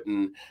through it.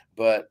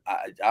 But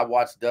I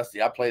watched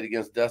Dusty. I played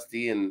against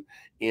Dusty when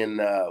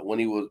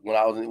he was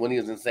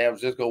in San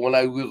Francisco, when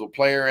I was a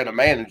player and a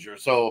manager.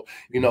 So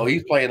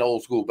he's playing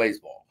old school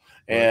baseball.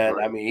 And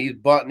I mean, he's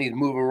bunting, he's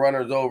moving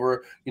runners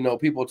over.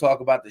 People talk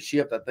about the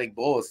shift. I think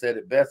Bull said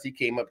it best. He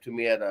came up to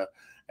me at I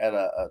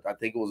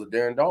think it was a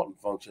Darren Dalton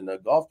function, a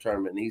golf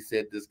tournament, and he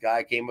said this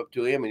guy came up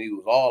to him and he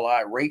was all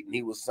irate, and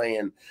he was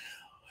saying,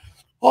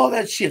 "Oh,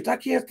 that shift, I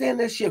can't stand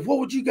that shift. What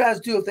would you guys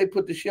do if they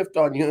put the shift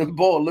on you?" And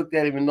Bull looked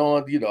at him and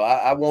knowing,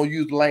 I won't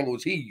use the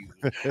language he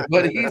used,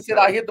 but he said,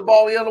 "I hit the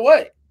ball the other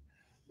way."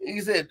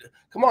 He said,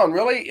 "Come on,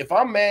 really? If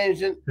I'm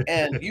managing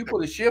and you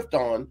put a shift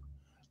on,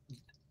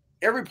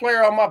 every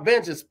player on my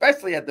bench,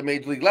 especially at the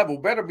major league level,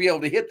 better be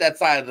able to hit that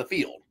side of the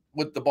field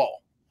with the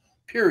ball,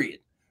 period.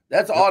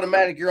 That's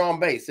automatic. You're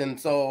on base." And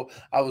so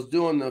I was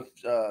doing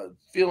the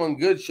Feeling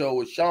Good show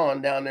with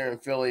Sean down there in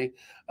Philly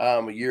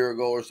a year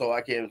ago or so.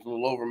 I can't, it was a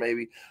little over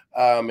maybe.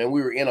 And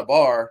we were in a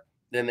bar.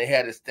 Then they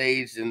had it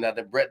staged, and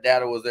the Brett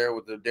Data was there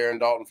with the Darren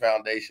Dalton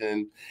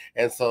Foundation.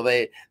 And so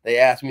they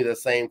asked me the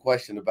same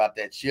question about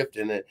that shift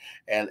in it.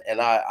 And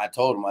I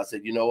told them, I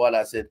said, "You know what?"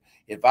 I said,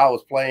 "If I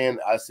was playing,"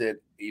 I said,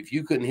 "if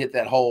you couldn't hit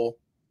that hole,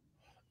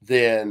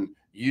 then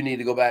you need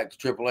to go back to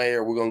AAA,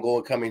 or we're going to go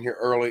and come in here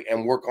early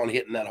and work on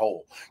hitting that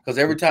hole." Because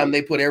every time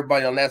they put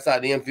everybody on that side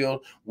of the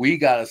infield, we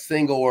got a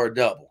single or a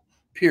double,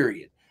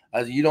 period.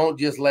 You don't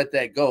just let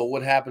that go.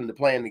 What happened to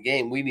playing the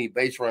game? We need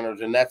base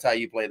runners, and that's how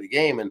you play the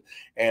game.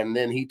 And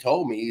then he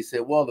told me, he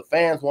said, "Well, the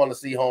fans want to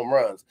see home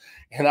runs."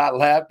 And I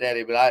laughed at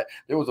him, but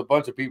there was a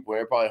bunch of people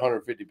there, probably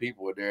 150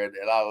 people were there,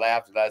 and I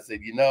laughed, and I said,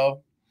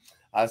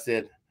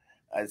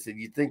 I said,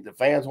 "You think the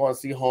fans want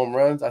to see home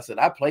runs?" I said,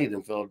 "I played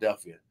in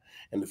Philadelphia,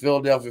 and the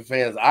Philadelphia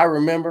fans, I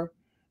remember,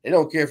 they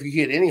don't care if you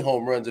hit any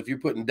home runs if you're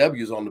putting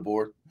W's on the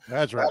board."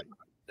 That's right.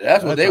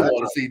 That's what they want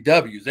to see,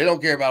 W's. They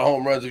don't care about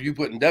home runs if you're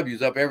putting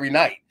W's up every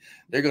night.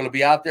 They're going to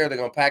be out there. They're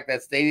going to pack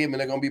that stadium, and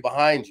they're going to be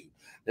behind you.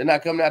 They're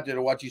not coming out there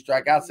to watch you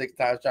strike out 6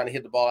 times trying to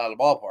hit the ball out of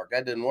the ballpark.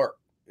 That didn't work.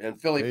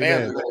 And Philly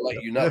fans are going to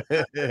let you know.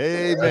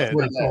 Amen. That's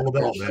what it's all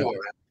about, man.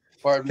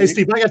 Sure. Hey,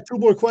 Steve, I got 2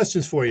 more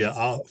questions for you.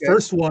 Okay.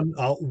 First one,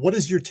 what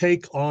is your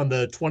take on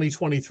the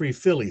 2023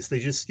 Phillies? They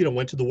just,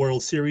 went to the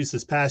World Series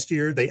this past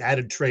year. They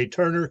added Trey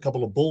Turner, a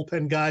couple of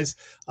bullpen guys.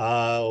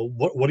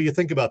 What do you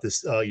think about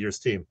this year's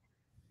team?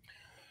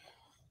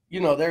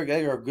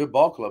 They're a good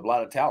ball club, a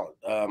lot of talent.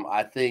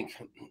 I think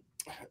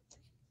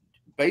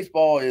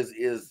baseball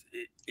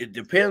it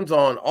depends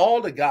on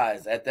all the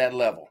guys at that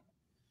level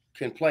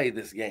can play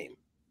this game.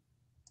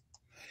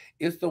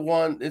 It's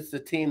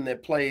the team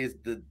that plays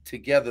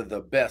together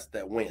the best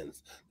that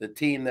wins. The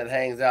team that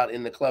hangs out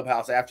in the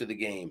clubhouse after the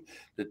game.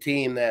 The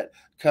team that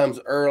comes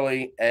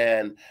early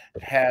and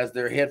has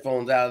their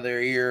headphones out of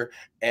their ear,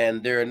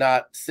 and they're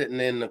not sitting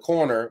in the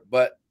corner,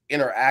 but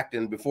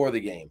interacting before the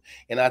game.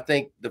 And I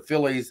think the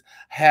Phillies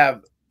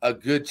have a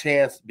good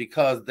chance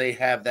because they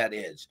have that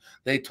edge.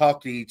 They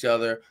talk to each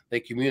other. They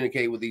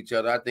communicate with each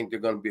other. I think they're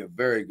going to be a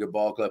very good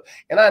ball club.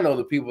 And I know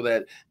the people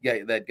that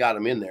got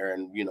them in there.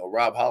 And,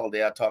 Rob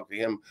Halladay, I talked to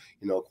him,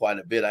 quite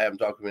a bit. I haven't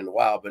talked to him in a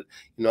while, but,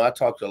 I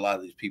talked to a lot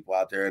of these people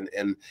out there.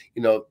 And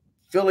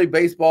Philly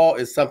baseball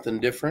is something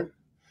different.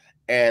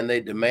 And they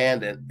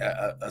demand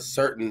a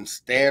certain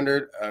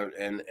standard.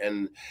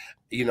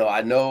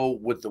 I know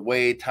with the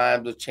way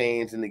times have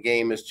changed and the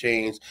game has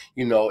changed,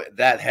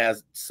 that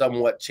has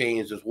somewhat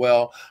changed as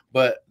well.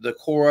 But the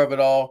core of it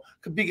all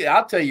could be,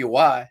 I'll tell you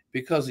why,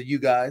 because of you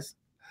guys,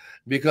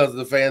 because of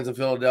the fans in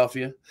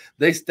Philadelphia.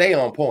 They stay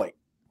on point.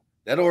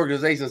 That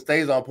organization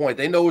stays on point.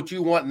 They know what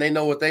you want and they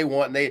know what they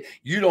want, and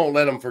you don't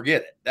let them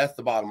forget it. That's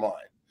the bottom line.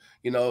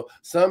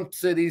 Some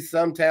cities,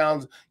 some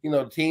towns,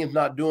 the team's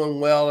not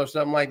doing well or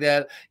something like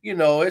that.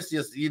 It's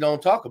just, you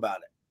don't talk about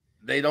it.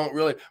 They don't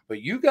really,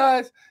 but you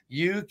guys,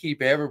 you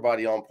keep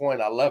everybody on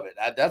point. I love it.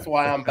 That's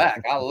why I'm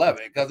back. I love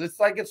it because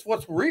it's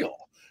what's real.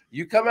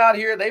 You come out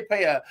here, they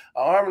pay an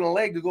arm and a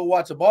leg to go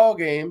watch a ball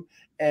game,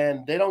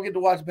 and they don't get to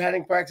watch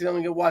batting practice. They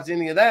don't get to watch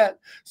any of that.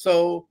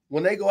 So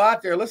when they go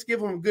out there, let's give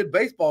them a good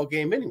baseball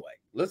game anyway.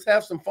 Let's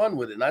have some fun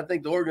with it. And I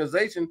think the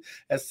organization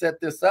has set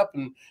this up,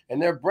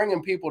 and they're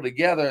bringing people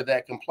together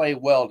that can play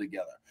well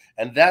together.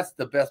 And that's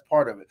the best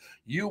part of it.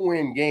 You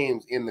win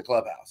games in the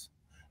clubhouse.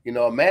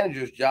 A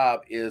manager's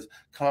job is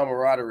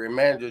camaraderie. A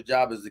manager's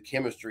job is the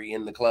chemistry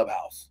in the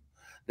clubhouse.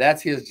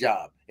 That's his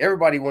job.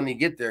 Everybody, when you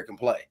get there, can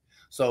play.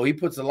 So he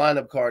puts a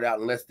lineup card out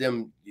and lets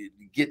them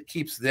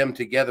keeps them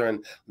together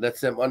and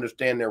lets them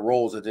understand their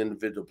roles as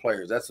individual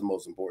players. That's the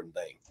most important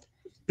thing.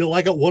 Bill,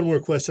 I got one more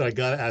question I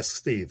got to ask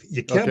Steve.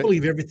 You can't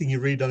believe everything you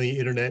read on the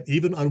internet,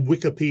 even on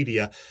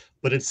Wikipedia,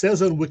 but it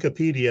says on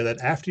Wikipedia that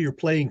after your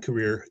playing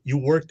career, you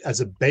worked as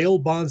a bail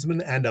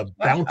bondsman and a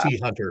bounty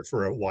hunter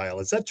for a while.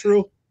 Is that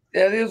true?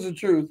 That is the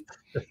truth.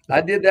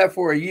 I did that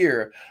for a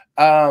year.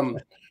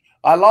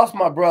 I lost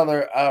my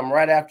brother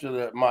right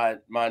after my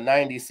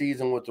 90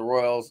 season with the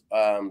Royals,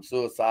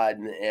 suicide,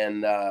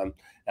 and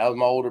that was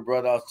my older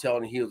brother. I was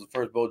telling you, he was the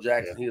first Bo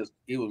Jackson. Yeah.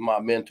 He was my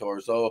mentor.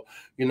 So,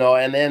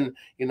 and then,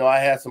 I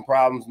had some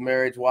problems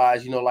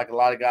marriage-wise, like a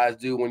lot of guys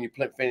do when you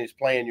finish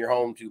playing, you're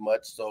home too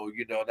much. So,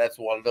 that's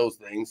one of those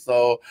things.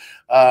 So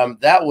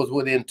that was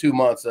within 2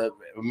 months of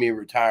me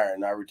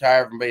retiring. I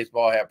retired from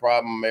baseball, had a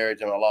problem with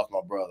marriage, and I lost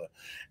my brother.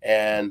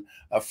 And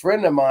a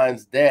friend of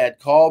mine's dad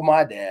called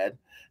my dad,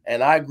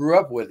 and I grew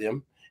up with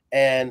him.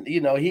 And,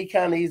 he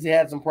kind of easily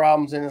had some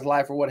problems in his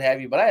life or what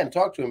have you, but I hadn't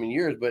talked to him in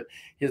years. But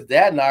his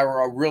dad and I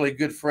were really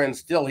good friends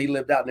still. He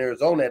lived out in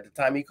Arizona at the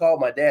time. He called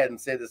my dad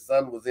and said his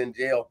son was in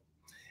jail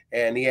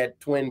and he had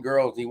twin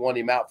girls and he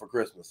wanted him out for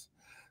Christmas.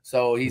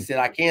 So he said,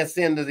 I can't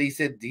send it. He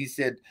said,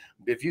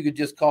 if you could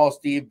just call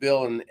Steve,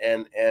 Bill,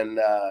 and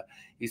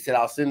he said,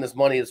 I'll send this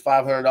money. It's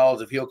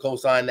 $500 if he'll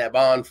co-sign that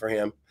bond for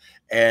him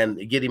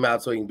and get him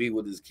out so he can be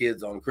with his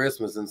kids on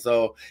Christmas. And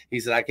so he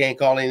said, I can't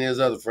call any of his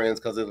other friends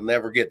because it'll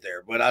never get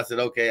there. But I said,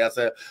 okay. I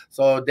said,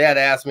 so Dad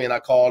asked me and I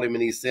called him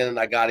and he sent it and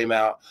I got him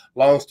out.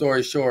 Long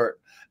story short,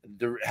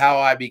 how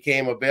I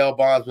became a bail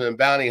bondsman and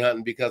bounty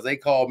hunting, because they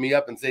called me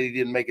up and said he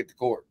didn't make it to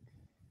court.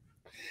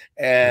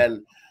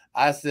 And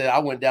I said, I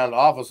went down to the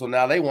office, so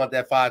now they want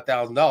that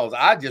 $5,000.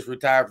 I just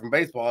retired from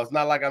baseball. It's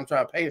not like I'm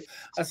trying to pay it.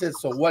 I said,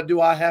 so what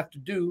do I have to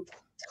do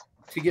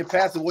to get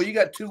past it? Well, you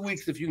got 2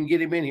 weeks if you can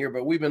get him in here,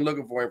 but we've been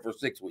looking for him for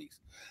 6 weeks.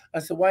 I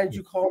said, why didn't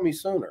you call me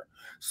sooner?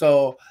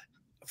 So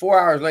 4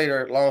 hours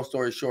later, long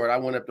story short, I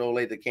went up to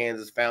Olathe,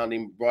 Kansas, found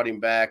him, brought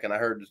him back, and I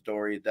heard the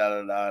story,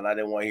 and I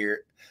didn't want to hear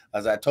it.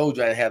 As I told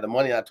you I didn't have the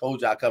money, and I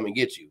told you I'd come and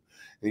get you.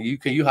 And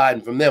you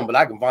hiding from them, but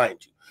I can find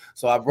you.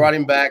 So I brought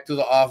him back to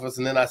the office,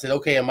 and then I said,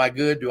 okay, am I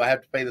good? Do I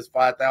have to pay this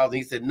 $5,000?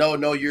 He said,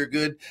 no, you're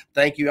good.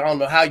 Thank you. I don't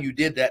know how you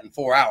did that in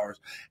 4 hours.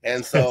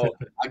 And so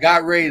I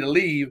got ready to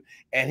leave,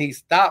 and he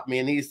stopped me,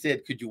 and he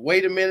said, could you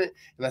wait a minute?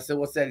 And I said,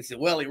 what's that? He said,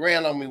 well, he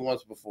ran on me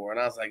once before. And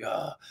I was like,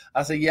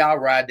 I said, yeah, I'll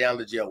ride down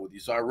to jail with you.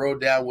 So I rode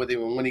down with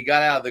him, and when he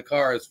got out of the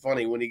car, it's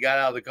funny. When he got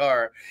out of the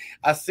car,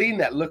 I seen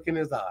that look in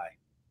his eye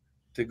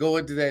to go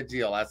into that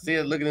jail. I see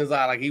it look in his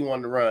eye like he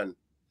wanted to run.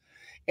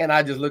 And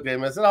I just looked at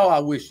him and said, oh, I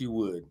wish you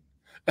would.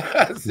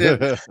 I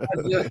said,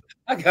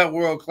 I got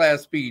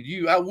world-class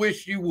speed. I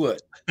wish you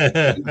would.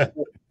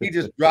 He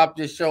just dropped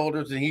his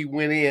shoulders and he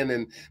went in,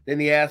 and then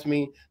he asked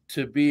me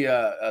to be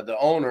the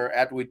owner.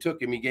 After we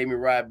took him, he gave me a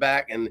ride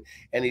back, and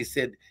he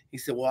said,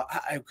 well,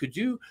 could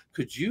you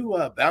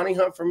bounty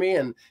hunt for me?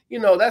 And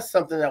that's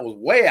something that was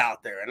way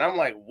out there. And I'm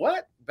like,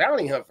 what?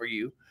 Bounty hunt for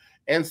you?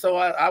 And so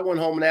I went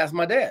home and asked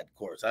my dad, of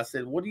course. I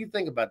said, what do you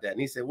think about that?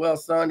 And he said, well,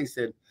 son, he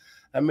said,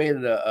 I made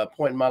it a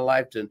point in my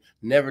life to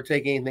never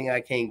take anything I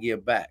can't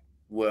give back.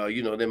 Well,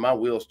 then my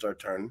wheels start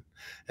turning.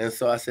 And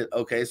so I said,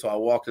 okay. So I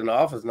walked in the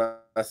office and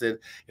I said,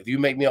 if you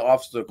make me an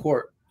officer of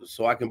court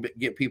so I can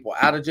get people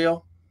out of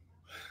jail,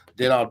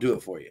 then I'll do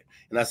it for you.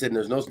 And I said,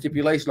 there's no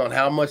stipulation on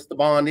how much the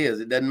bond is.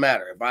 It doesn't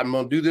matter. If I'm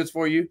going to do this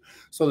for you.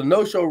 So the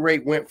no-show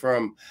rate went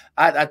from,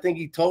 I think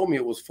he told me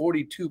it was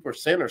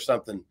 42% or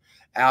something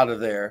out of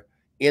there.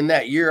 In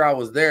that year I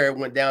was there, it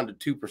went down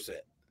to 2%.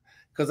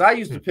 Because I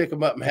used to pick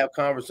them up and have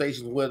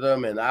conversations with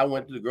them. And I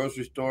went to the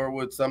grocery store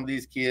with some of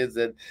these kids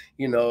that,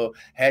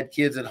 had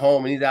kids at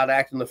home, and he's out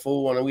acting the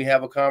fool. And we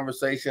have a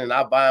conversation, and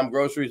I buy him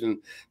groceries and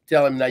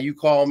tell him, now you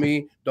call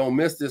me, don't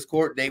miss this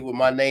court date with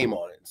my name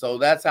on it. So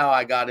that's how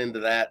I got into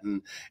that.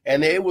 And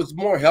it was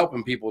more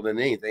helping people than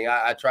anything.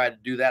 I tried to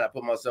do that. I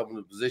put myself in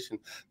a position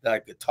that I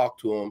could talk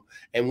to them.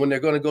 And when they're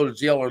going to go to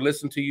jail or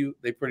listen to you,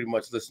 they pretty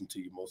much listen to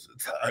you most of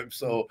the time.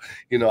 So,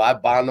 I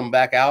bond them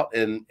back out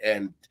and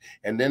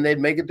then they'd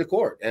make it to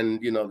court.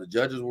 And, the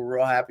judges were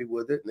real happy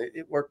with it, and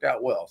it worked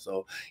out well.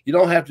 So you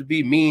don't have to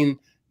be mean.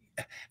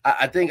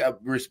 I think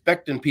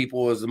respecting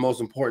people is the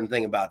most important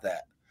thing about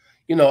that.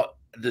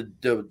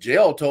 The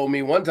jail told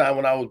me one time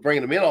when I was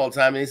bringing them in all the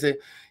time, and he said,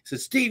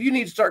 Steve, you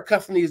need to start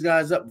cuffing these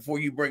guys up before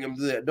you bring them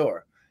through that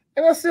door.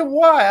 And I said,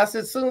 why? I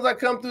said, as soon as I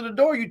come through the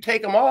door, you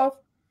take them off.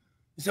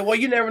 He said, well,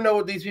 you never know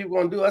what these people are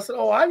going to do. I said,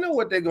 oh, I know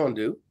what they're going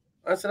to do.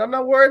 I said, I'm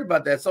not worried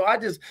about that. So I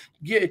just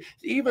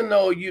even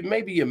though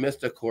maybe you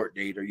missed a court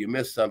date or you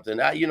missed something,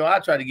 I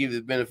try to give you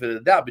the benefit of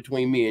the doubt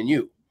between me and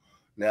you.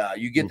 Now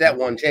you get that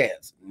one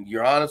chance.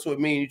 You're honest with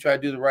me and you try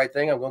to do the right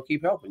thing, I'm going to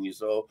keep helping you.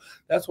 So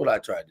that's what I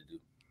tried to do.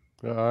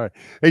 All right.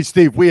 Hey,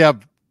 Steve, we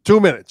have 2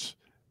 minutes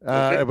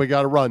and we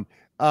got to run.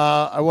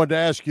 I wanted to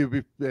ask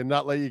you and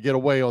not let you get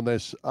away on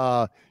this.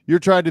 You're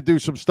trying to do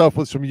some stuff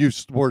with some youth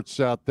sports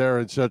out there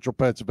in central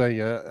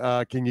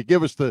Pennsylvania. Can you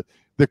give us the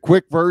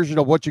quick version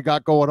of what you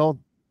got going on?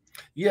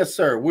 Yes,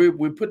 sir.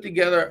 We put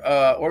together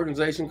an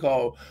organization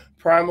called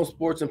Primal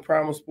Sports and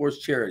Primal Sports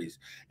Charities,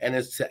 and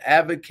it's to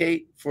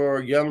advocate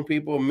for young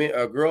people,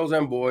 girls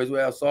and boys. We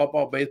have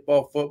softball,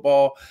 baseball,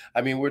 football.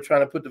 I mean, we're trying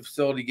to put the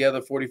facility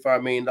together,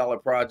 $45 million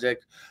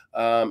project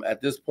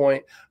at this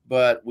point,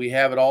 but we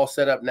have it all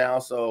set up now.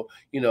 So,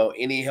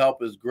 any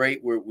help is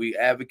great. We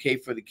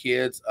advocate for the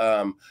kids.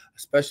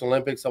 Special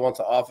Olympics, I want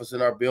to office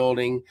in our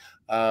building.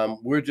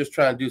 We're just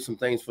trying to do some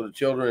things for the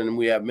children, and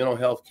we have mental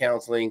health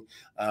counseling,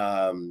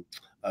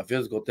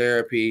 physical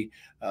therapy.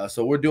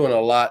 So we're doing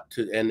a lot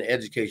to an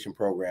education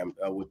program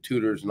with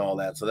tutors and all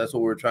that. So that's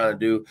what we're trying to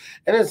do.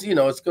 And it's,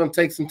 it's going to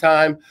take some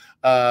time,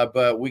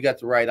 but we got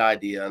the right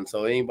idea. And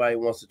so anybody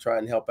who wants to try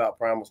and help out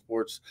Primal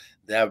Sports,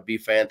 that would be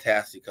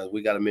fantastic because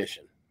we got a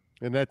mission.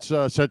 And that's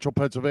Central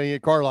Pennsylvania,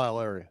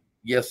 Carlisle area.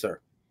 Yes, sir.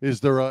 Is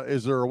there a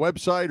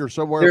website or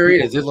somewhere there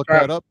people is. can look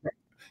that up?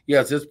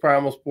 Yes, it's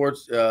Primal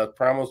Sports and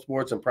Primal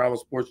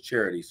Sports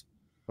Charities.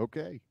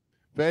 Okay.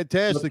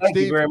 Fantastic, well, thank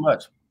Steve. you very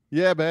much.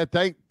 Yeah, man.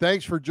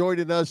 Thanks for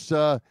joining us.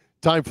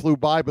 Time flew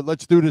by, but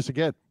let's do this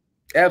again.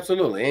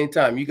 Absolutely.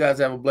 Anytime. You guys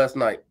have a blessed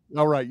night.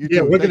 All right. You yeah,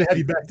 too. We're going to have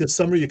you back this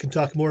summer. You can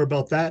talk more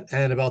about that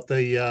and about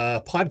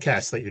the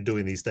podcast that you're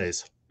doing these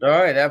days. All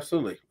right.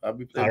 Absolutely. All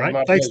right.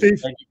 Thanks, Steve.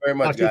 Thank you very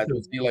much, guys.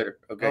 We'll see you later.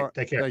 Okay. Right.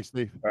 Take care. Thanks,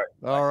 Steve. All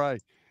right. All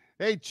right.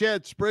 Hey,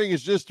 Chet, spring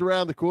is just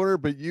around the corner,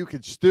 but you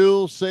can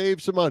still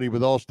save some money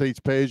with Allstate's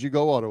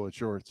pay-as-you-go auto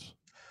insurance.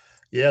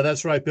 Yeah,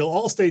 that's right, Bill.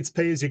 Allstate's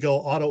pay-as-you-go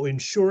auto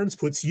insurance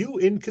puts you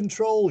in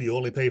control. You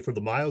only pay for the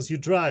miles you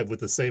drive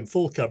with the same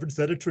full coverage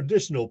that a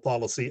traditional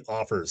policy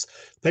offers.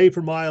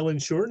 Pay-per-mile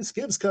insurance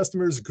gives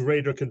customers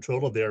greater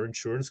control of their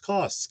insurance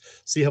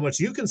costs. See how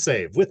much you can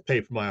save with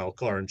pay-per-mile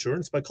car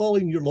insurance by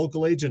calling your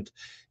local agent.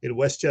 In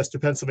Westchester,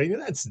 Pennsylvania,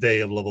 that's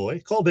Dave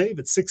Lavoie. Call Dave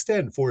at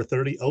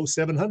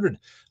 610-430-0700.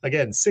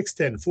 Again,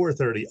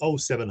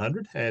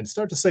 610-430-0700, and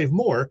start to save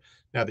more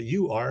now that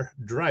you are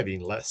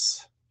driving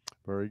less.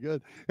 Very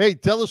good. Hey,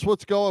 tell us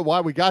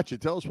why we got you.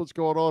 Tell us what's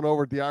going on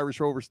over at the Irish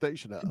Rover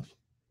Station House.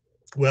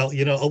 Well,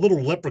 a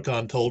little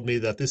leprechaun told me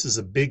that this is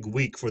a big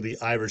week for the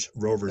Irish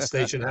Rover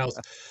Station House.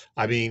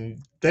 I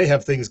mean, they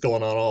have things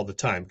going on all the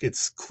time.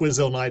 It's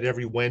Quizzo night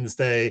every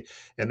Wednesday,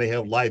 and they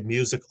have live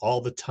music all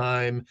the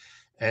time.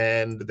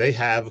 And they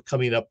have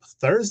coming up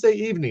Thursday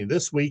evening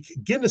this week,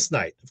 Guinness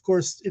night. Of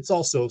course, it's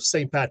also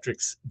St.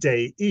 Patrick's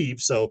Day Eve,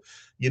 so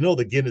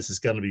the Guinness is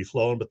going to be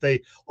flowing. But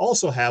they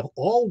also have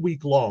all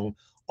week long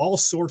all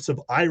sorts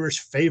of Irish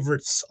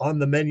favorites on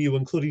the menu,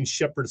 including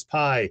shepherd's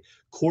pie,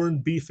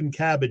 corned beef and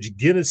cabbage,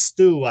 Guinness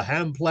stew, a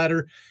ham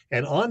platter.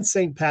 And on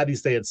St.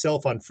 Paddy's Day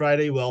itself on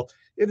Friday, well,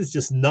 it is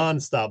just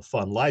nonstop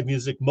fun. Live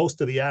music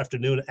most of the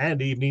afternoon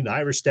and evening,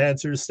 Irish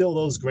dancers, still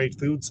those great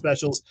food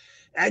specials.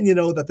 And you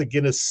know that the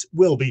Guinness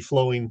will be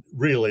flowing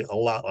really a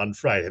lot on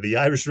Friday. The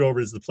Irish Rover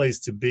is the place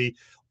to be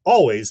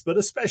always, but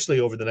especially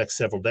over the next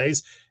several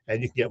days.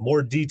 And you can get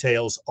more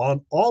details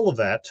on all of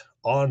that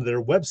on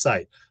their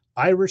website,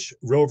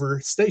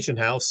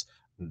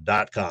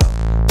 IrishRoverStationHouse.com.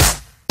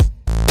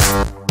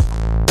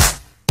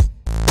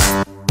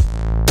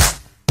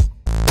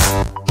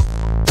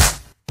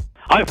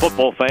 Hi,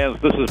 football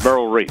fans. This is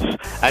Merrill Reese,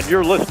 and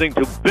you're listening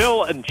to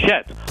Bill and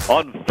Chet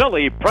on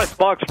Philly Press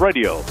Box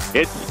Radio.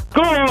 It's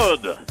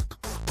good!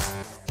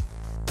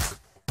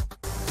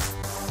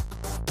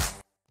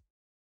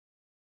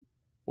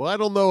 Well, I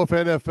don't know if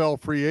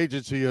NFL free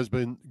agency has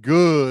been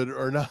good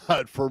or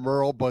not for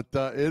Merle, but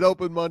it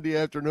opened Monday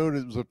afternoon.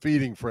 It was a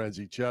feeding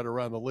frenzy, Chet,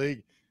 around the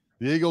league.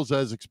 The Eagles,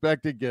 as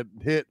expected, get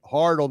hit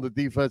hard on the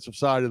defensive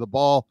side of the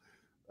ball.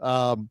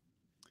 I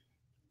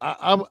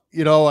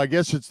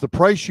guess it's the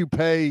price you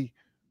pay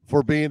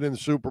for being in the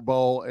Super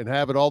Bowl and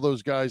having all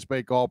those guys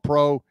make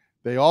All-Pro.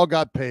 They all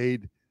got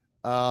paid.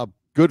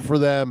 Good for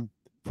them.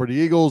 For the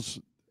Eagles,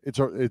 it's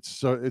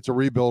a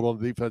rebuild on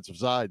the defensive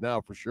side now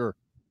for sure.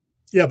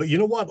 Yeah, but you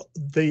know what?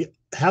 They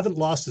haven't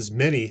lost as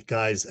many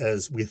guys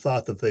as we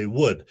thought that they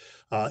would.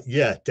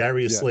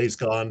 Darius Slay's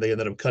gone. They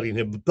ended up cutting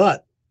him,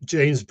 but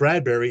James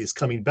Bradbury is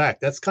coming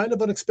back. That's kind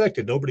of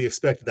unexpected. Nobody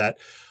expected that.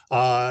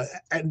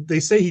 And they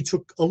say he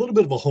took a little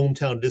bit of a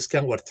hometown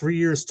discount. 3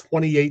 years,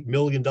 $28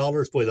 million.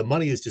 Boy, the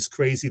money is just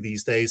crazy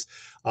these days.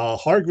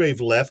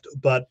 Hargrave left,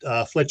 but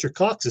Fletcher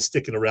Cox is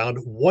sticking around.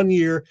 1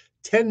 year,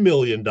 $10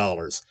 million.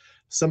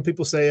 Some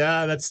people say,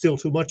 that's still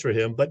too much for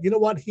him. But you know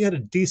what? He had a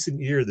decent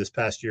year this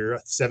past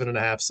year,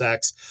 7.5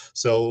 sacks.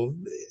 So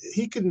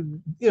he can,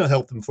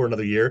 help them for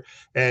another year.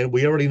 And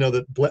we already know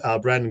that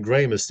Brandon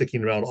Graham is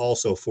sticking around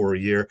also for a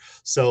year.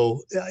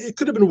 So it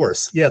could have been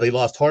worse. Yeah, they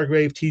lost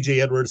Hargrave,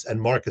 TJ Edwards,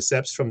 and Marcus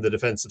Epps from the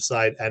defensive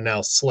side, and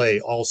now Slay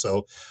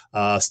also.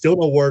 Still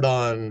no word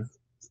on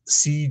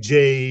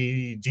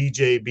CJ,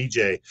 DJ,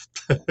 BJ.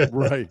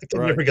 Right. I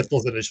can never get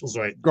those initials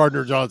right.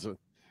 Gardner Johnson.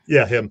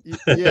 Yeah, him.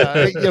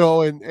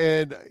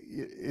 And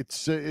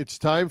it's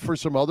time for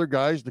some other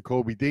guys,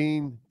 Nakobe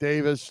Dean,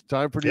 Davis,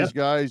 time for these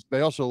guys. They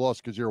also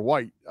lost because you're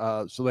white.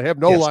 So they have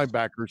no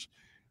linebackers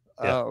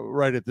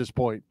right at this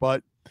point.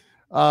 But,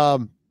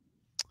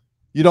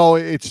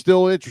 it's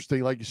still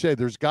interesting. Like you said,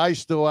 there's guys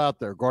still out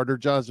there. Gardner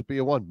Johnson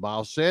being one,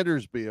 Miles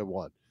Sanders being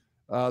one.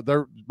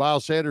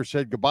 Miles Sanders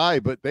said goodbye,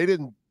 but they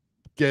didn't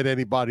get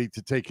anybody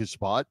to take his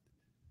spot.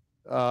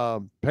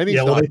 Penny's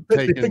Yeah, well, not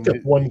they taking. picked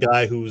up one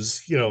guy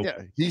who's,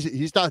 yeah,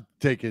 he's not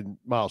taking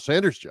Miles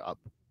Sanders' job.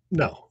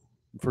 No,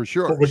 for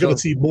sure. But we're going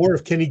to see more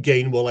of Kenny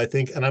Gainwell, I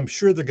think, and I'm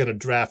sure they're going to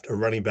draft a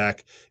running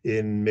back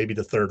in maybe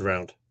the 3rd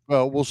round.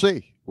 Well, we'll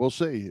see. We'll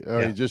see.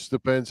 It just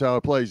depends how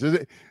it plays.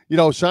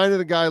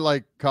 Signing a guy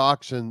like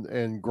Cox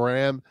and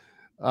Graham,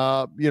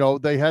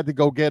 they had to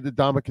go get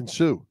Ndamukong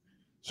Suh.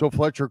 So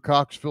Fletcher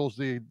Cox fills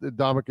the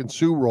Ndamukong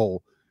Suh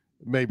role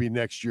maybe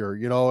next year.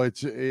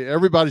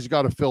 Everybody's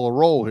got to fill a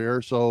role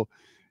here. So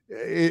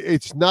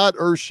it's not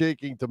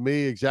earth-shaking to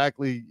me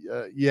exactly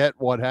yet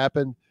what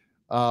happened.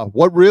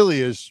 What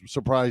really is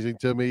surprising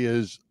to me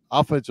is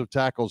offensive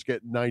tackles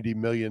getting $90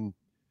 million,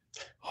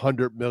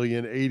 $100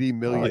 million, $80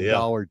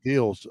 million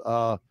deals.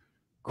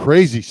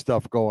 Crazy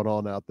stuff going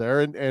on out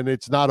there, and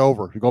it's not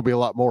over. There's going to be a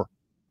lot more.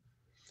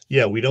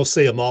 Yeah, we know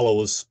Sayamalo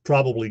was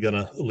probably going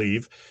to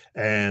leave,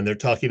 and they're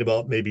talking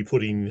about maybe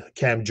putting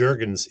Cam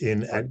Jurgens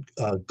in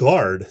at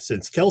guard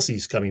since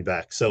Kelsey's coming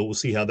back. So we'll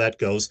see how that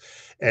goes.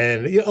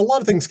 And a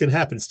lot of things can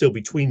happen still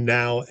between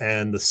now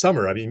and the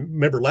summer. I mean,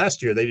 remember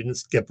last year they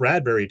didn't get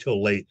Bradbury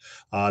till late.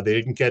 They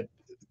didn't get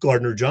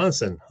Gardner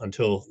Johnson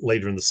until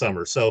later in the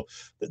summer. So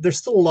there's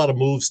still a lot of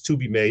moves to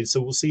be made. So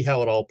we'll see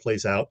how it all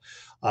plays out.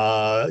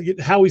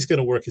 How he's going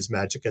to work his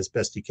magic as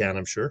best he can,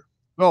 I'm sure.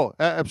 Oh,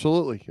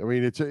 absolutely. I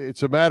mean,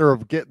 it's a matter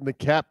of getting the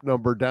cap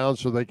number down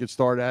so they can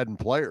start adding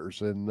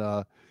players. And,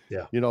 I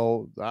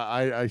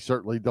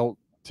certainly don't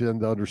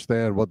tend to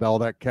understand what all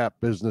that cap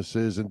business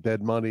is and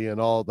dead money and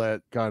all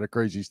that kind of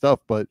crazy stuff,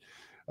 but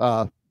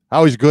how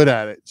he's good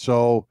at it.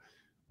 So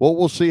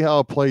we'll see how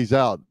it plays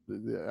out.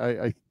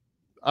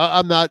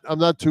 I'm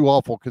not too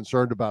awful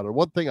concerned about it.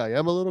 One thing I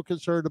am a little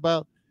concerned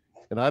about,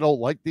 and I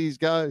don't like these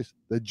guys,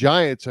 the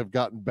Giants have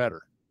gotten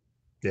better.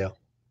 Yeah.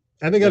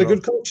 And they got a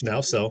good coach now,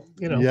 so,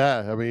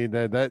 Yeah, I mean,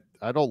 that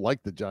I don't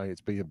like the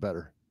Giants being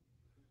better.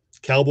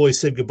 Cowboys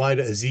said goodbye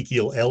to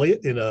Ezekiel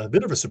Elliott in a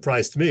bit of a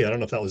surprise to me. I don't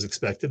know if that was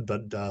expected,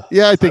 but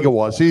yeah, I think it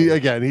was.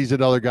 He's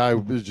another guy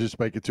who's just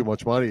making too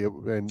much money,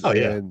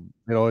 and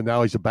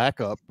now he's a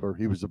backup, or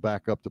he was a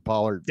backup to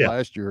Pollard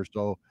last year.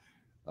 So,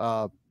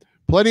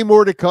 plenty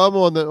more to come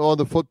on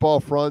the football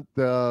front.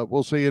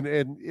 We'll see,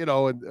 and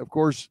of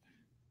course,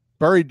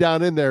 buried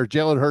down in there,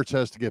 Jalen Hurts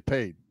has to get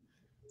paid.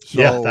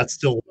 So, that's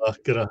still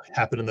going to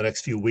happen in the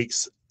next few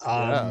weeks.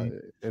 And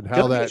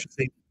how that.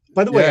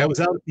 By the way, I was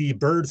out at the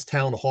Birds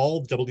Town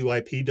Hall,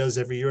 WIP does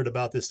every year at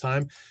about this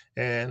time,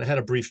 and I had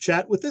a brief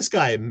chat with this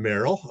guy,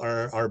 Merrill,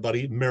 our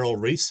buddy Merrill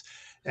Reese,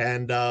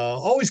 and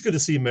always good to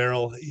see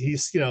Merrill.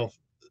 He's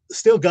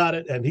still got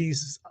it, and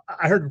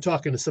I heard him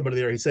talking to somebody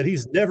there. He said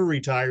he's never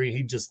retiring.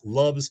 He just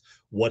loves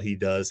what he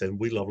does, and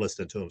we love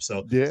listening to him.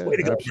 So way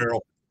to go,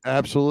 Merrill.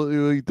 Absolutely,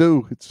 we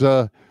do. It's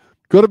going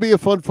to be a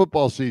fun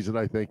football season,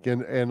 I think,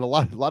 and a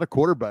lot of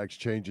quarterbacks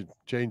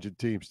changing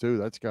teams too.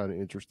 That's kind of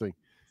interesting.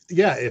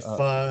 Yeah, if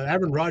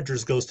Aaron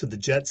Rodgers goes to the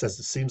Jets, as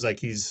it seems like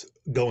he's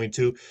going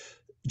to,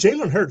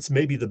 Jalen Hurts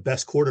may be the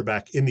best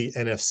quarterback in the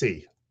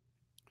NFC.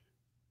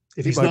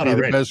 If he's not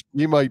already,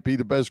 he might be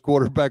the best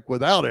quarterback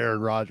without Aaron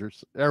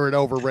Rodgers. Aaron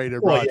overrated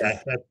Rodgers.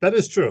 Yeah, that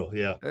is true.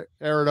 Yeah,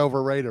 Aaron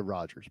overrated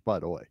Rodgers. By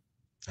the way,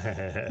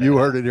 you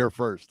heard it here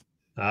first.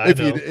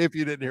 If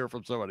you didn't hear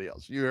from somebody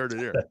else, you heard it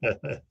here.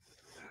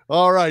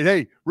 All right,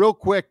 hey, real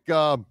quick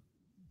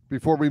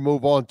before we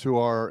move on to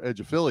our Edge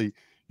of Philly.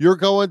 You're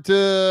coming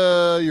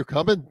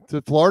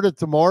to Florida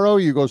tomorrow.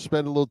 You go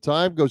spend a little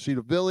time, go see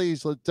the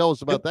Phillies. Tell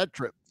us about that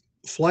trip.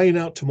 Flying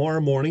out tomorrow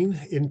morning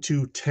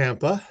into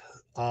Tampa,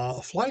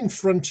 flying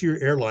Frontier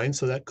Airlines,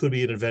 so that could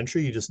be an adventure.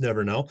 You just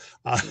never know.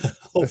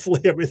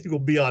 Hopefully everything will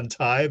be on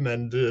time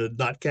and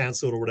not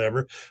canceled or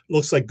whatever.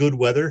 Looks like good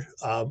weather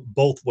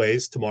both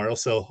ways tomorrow,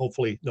 so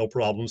hopefully no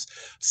problems.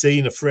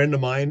 Seeing a friend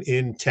of mine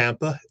in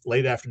Tampa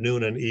late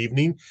afternoon and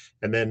evening,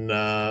 and then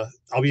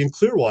I'll be in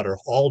Clearwater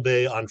all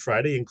day on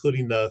Friday,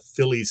 including the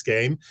Phillies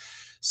game.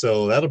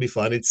 So that'll be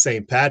fun. It's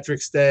St.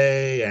 Patrick's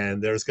Day,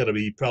 and there's going to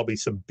be probably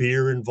some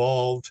beer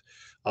involved.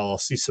 I'll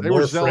see some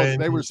more friends.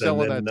 They were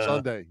selling that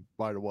Sunday,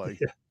 by the way.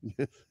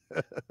 Yeah.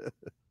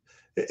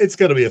 It's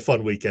going to be a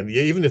fun weekend.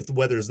 Yeah, even if the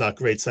weather is not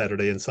great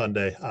Saturday and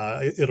Sunday,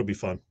 it'll be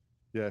fun.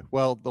 Yeah.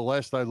 Well, the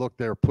last I looked,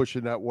 they're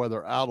pushing that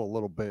weather out a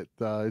little bit.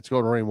 It's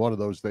going to rain one of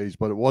those days,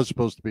 but it was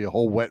supposed to be a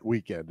whole wet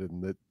weekend,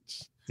 and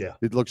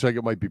it looks like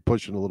it might be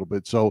pushing a little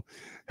bit. So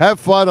have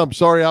fun. I'm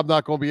sorry I'm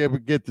not going to be able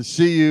to get to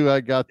see you. I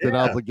got an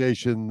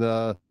obligation.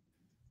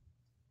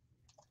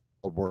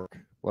 Work.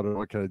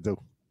 What can I do?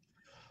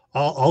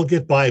 I'll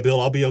get by,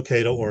 Bill. I'll be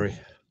okay. Don't worry.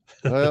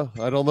 Well,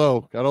 I don't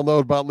know. I don't know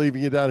about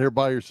leaving you down here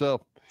by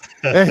yourself.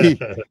 Hey,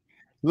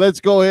 let's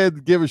go ahead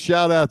and give a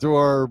shout out to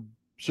our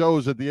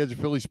shows at the Edge of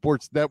Philly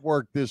Sports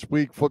Network this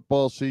week.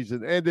 Football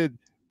season ended,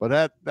 but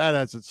that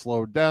hasn't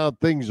slowed down.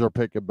 Things are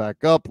picking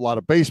back up. A lot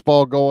of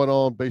baseball going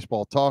on,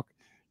 baseball talk.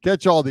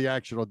 Catch all the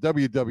action on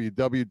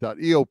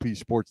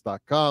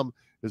www.eopsports.com,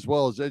 as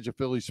well as Edge of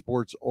Philly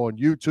Sports on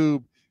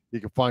YouTube. You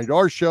can find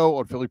our show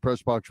on Philly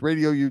Press Box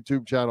Radio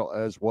YouTube channel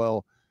as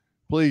well.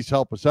 Please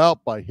help us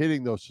out by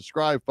hitting those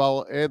subscribe,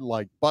 follow, and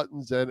like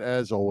buttons. And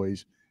as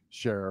always,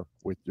 share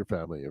with your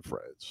family and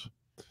friends.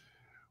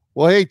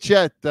 Well, hey,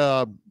 Chet,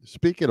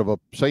 speaking of a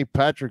St.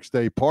 Patrick's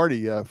Day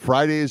party,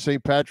 Friday is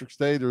St. Patrick's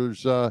Day.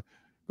 There's going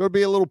to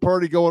be a little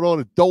party going on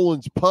at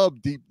Dolan's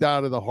Pub deep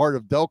down in the heart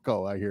of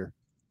Delco, I hear.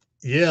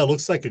 Yeah,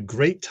 looks like a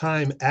great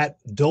time at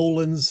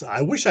Dolan's.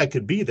 I wish I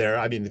could be there.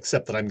 I mean,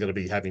 except that I'm going to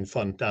be having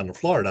fun down in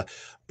Florida.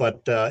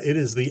 But it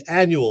is the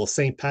annual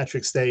St.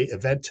 Patrick's Day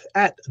event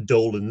at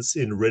Dolan's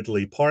in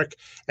Ridley Park.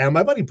 And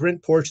my buddy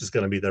Brent Porch is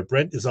going to be there.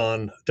 Brent is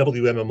on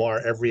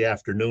WMMR every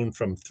afternoon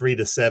from 3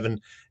 to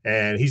 7.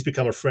 And he's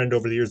become a friend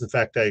over the years. In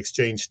fact, I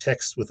exchanged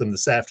texts with him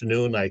this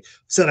afternoon. I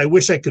said, I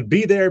wish I could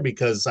be there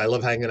because I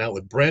love hanging out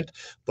with Brent,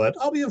 but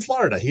I'll be in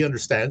Florida. He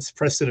understands.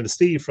 Preston and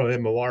Steve from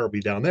MMR will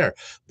be down there.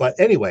 But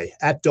anyway,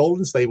 at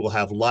Dolan's, they will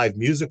have live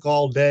music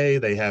all day.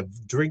 They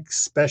have drink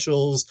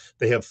specials.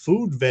 They have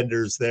food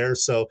vendors there.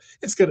 So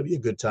it's going to be a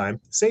good time.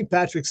 St.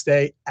 Patrick's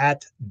Day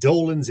at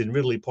Dolan's in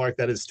Ridley Park.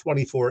 That is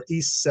 24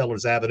 East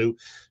Sellers Avenue.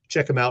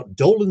 Check them out,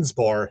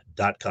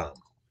 dolansbar.com.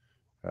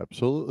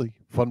 Absolutely.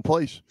 Fun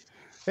place.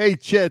 Hey,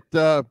 Chet,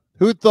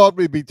 who thought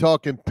we'd be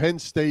talking Penn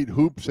State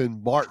hoops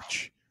in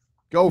March?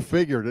 Go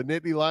figure. The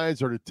Nittany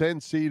Lions are the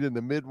 10 seed in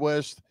the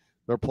Midwest.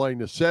 They're playing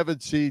the 7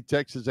 seed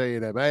Texas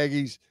A&M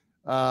Aggies.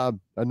 A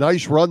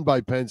nice run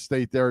by Penn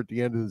State there at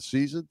the end of the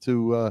season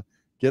to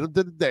get them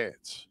to the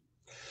dance.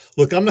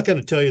 Look, I'm not going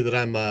to tell you that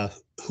I'm a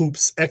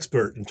hoops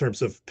expert in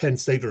terms of Penn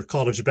State or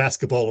college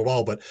basketball at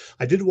all, but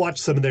I did watch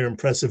some of their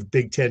impressive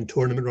Big Ten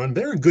tournament run.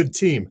 They're a good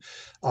team,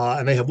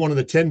 and they have one of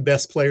the 10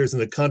 best players in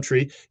the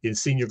country in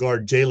senior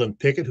guard Jalen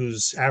Pickett,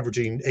 who's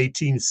averaging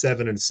 18,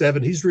 7, and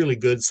 7. He's really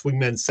good.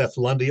 Swingman Seth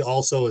Lundy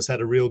also has had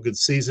a real good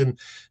season.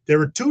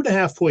 They're a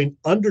 2.5-point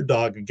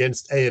underdog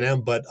against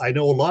A&M, but I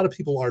know a lot of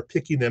people are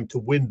picking them to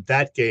win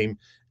that game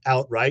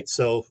outright.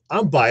 So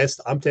I'm biased.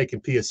 I'm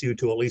taking PSU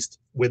to at least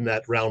win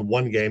that round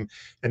 1 game.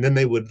 And then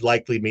they would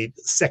likely meet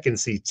 2nd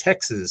seed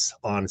Texas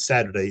on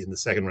Saturday in the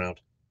second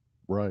round.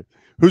 Right.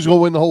 Who's going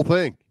to win the whole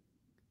thing?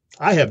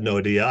 I have no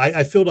idea.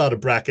 I filled out a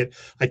bracket.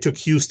 I took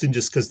Houston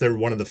just because they're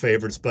one of the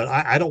favorites, but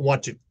I don't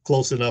watch it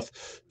close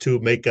enough to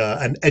make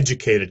an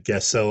educated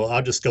guess. So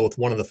I'll just go with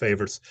one of the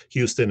favorites,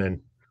 Houston,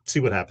 and see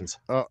what happens.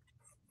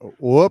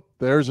 Whoop,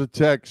 there's a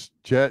text,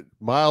 Chet.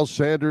 Miles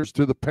Sanders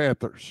to the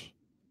Panthers.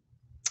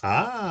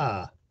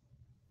 Ah,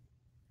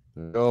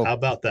 how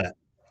about that?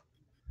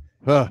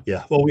 Huh.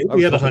 Yeah, well,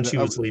 we had a hunch he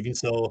was leaving.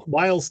 So,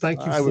 Miles,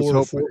 thank you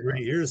for 4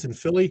 great years in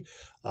Philly.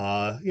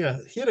 Yeah,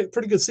 he had a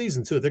pretty good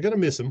season, too. They're going to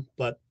miss him,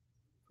 but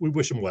we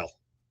wish him well.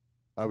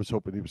 I was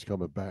hoping he was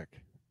coming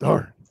back.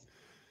 Darn.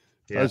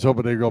 Yeah. I was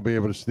hoping they were going to be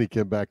able to sneak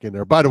him back in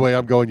there. By the way,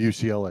 I'm going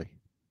UCLA.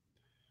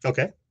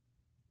 Okay.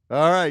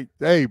 All right.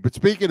 Hey, but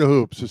speaking of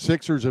hoops, the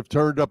Sixers have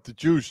turned up the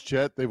juice,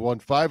 Chet. They've won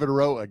 5 in a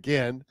row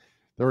again.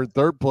 They're in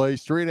 3rd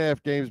place,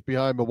 3.5 games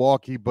behind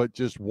Milwaukee, but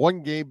just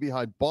 1 game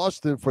behind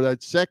Boston for that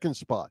 2nd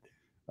spot.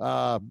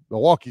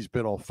 Milwaukee's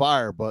been on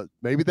fire, but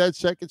maybe that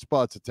 2nd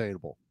spot's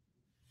attainable.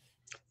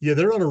 Yeah,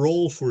 they're on a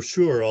roll for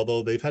sure,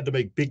 although they've had to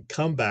make big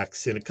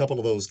comebacks in a couple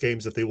of those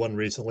games that they won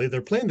recently.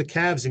 They're playing the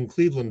Cavs in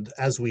Cleveland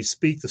as we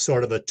speak, the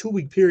start of a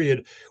 2-week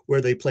period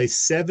where they play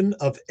 7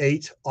 of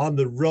 8 on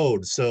the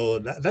road. So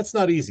that's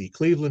not easy.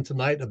 Cleveland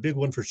tonight, a big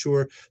one for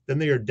sure. Then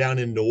they are down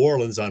in New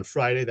Orleans on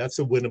Friday. That's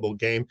a winnable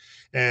game.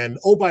 And,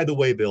 oh, by the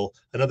way, Bill,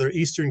 another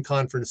Eastern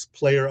Conference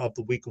Player of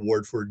the Week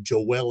award for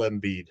Joel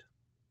Embiid.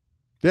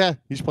 Yeah,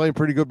 he's playing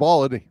pretty good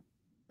ball, isn't he?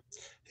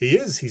 He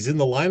is. He's in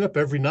the lineup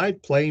every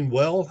night, playing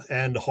well,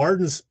 and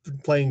Harden's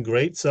playing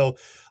great. So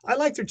I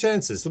like their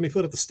chances. Let me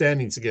put up the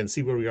standings again,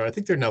 see where we are. I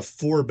think they're now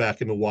 4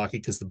 back in Milwaukee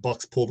because the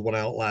Bucks pulled one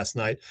out last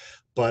night.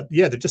 But,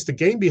 yeah, they're just a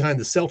game behind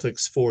the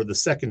Celtics for the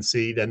 2nd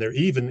seed, and they're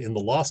even in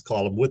the loss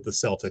column with the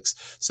Celtics.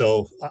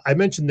 So I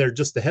mentioned they're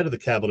just ahead of the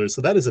Cavaliers,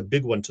 so that is a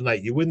big one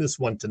tonight. You win this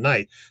one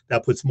tonight,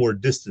 that puts more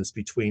distance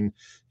between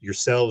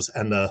yourselves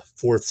and the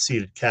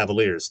 4th-seeded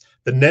Cavaliers.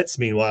 The Nets,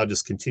 meanwhile,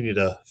 just continue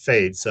to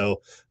fade, so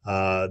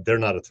they're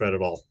not a threat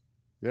at all.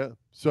 Yeah,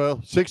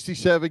 so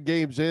 67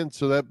 games in,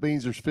 so that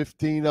means there's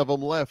 15 of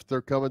them left.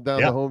 They're coming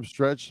down the home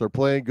stretch. They're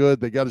playing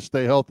good. They got to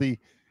stay healthy.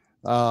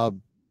 The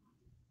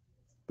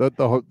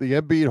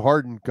Embiid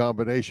Harden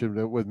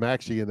combination with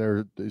Maxey in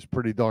there is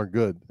pretty darn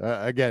good.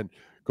 Again,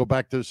 go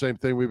back to the same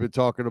thing we've been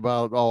talking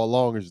about all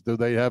along: is do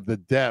they have the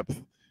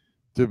depth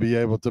to be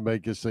able to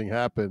make this thing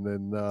happen?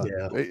 And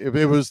if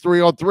it was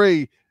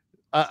 3-on-3,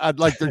 I'd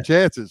like their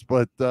chances,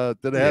 but do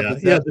they have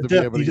the depth to be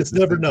able to you just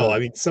never know. I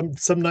mean,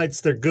 some nights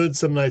they're good,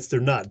 some nights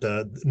they're not.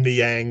 The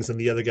Niangs and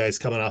the other guys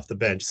coming off the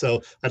bench.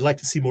 So I'd like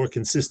to see more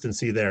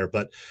consistency there.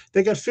 But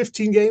they got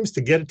 15 games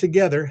to get it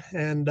together,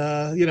 and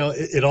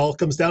it all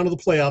comes down to the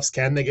playoffs.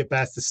 Can they get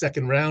past the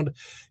 2nd round?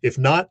 If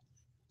not,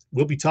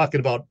 we'll be talking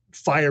about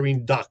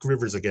firing Doc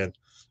Rivers again.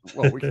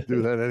 Well, we can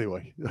do that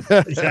anyway.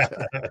 Yeah.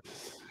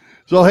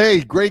 So,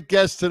 hey, great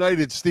guest tonight.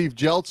 It's Steve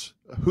Jeltz,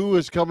 who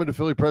is coming to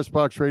Philly Press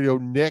Box Radio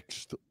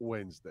next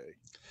Wednesday.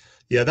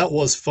 Yeah, that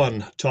was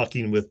fun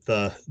talking with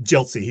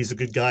Jeltz. He's a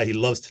good guy. He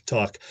loves to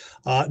talk.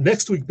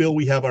 Next week, Bill,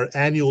 we have our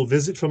annual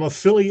visit from a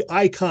Philly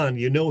icon.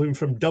 You know him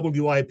from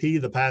WIP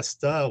the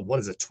past,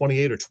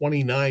 28 or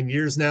 29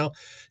 years now.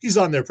 He's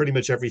on there pretty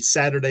much every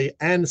Saturday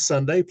and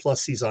Sunday.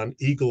 Plus, he's on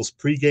Eagles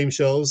pregame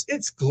shows.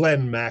 It's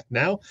Glenn Mack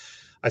now.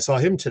 I saw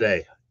him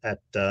today at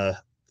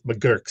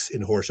McGurk's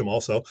in Horsham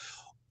also.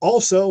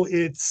 Also,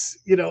 it's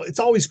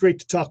always great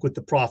to talk with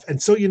the prof.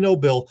 And so,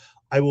 Bill,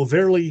 I will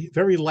very,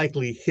 very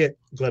likely hit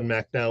Glenn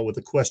Mack now with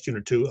a question or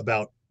two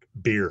about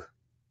beer.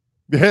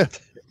 Yeah,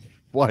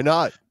 why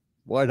not?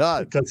 Why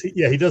not? Because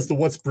he does the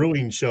What's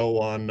Brewing show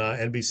on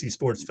NBC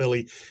Sports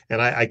Philly,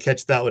 and I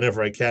catch that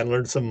whenever I can.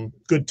 Learn some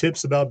good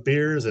tips about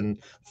beers and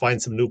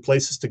find some new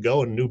places to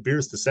go and new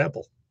beers to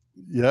sample.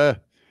 Yeah,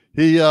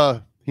 he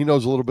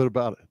knows a little bit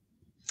about it.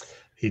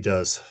 He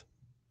does.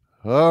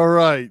 All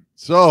right,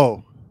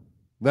 so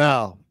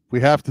now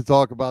we have to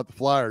talk about the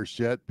Flyers,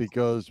 Chet,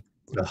 because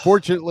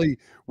unfortunately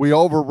we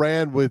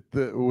overran with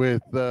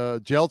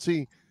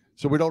Jeltz,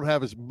 so we don't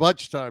have as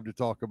much time to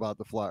talk about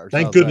the Flyers.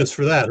 Thank goodness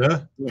for that,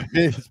 huh?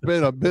 It's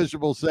been a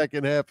miserable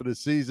second half of the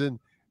season.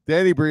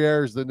 Danny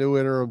Briere is the new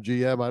interim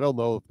GM. I don't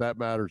know if that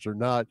matters or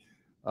not.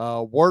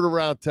 Word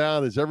around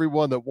town is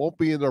everyone that won't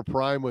be in their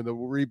prime when the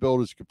rebuild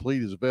is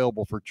complete is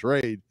available for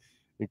trade,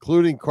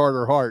 including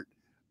Carter Hart.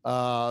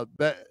 I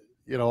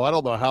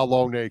don't know how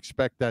long they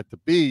expect that to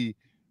be,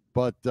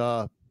 but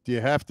do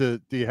you have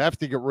to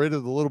get rid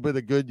of the little bit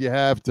of good you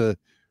have to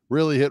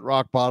really hit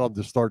rock bottom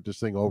to start this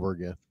thing over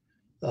again?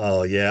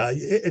 Oh, yeah.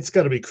 It's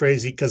got to be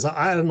crazy because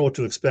I don't know what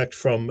to expect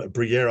from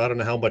Briere. I don't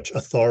know how much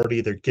authority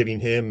they're giving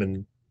him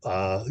and,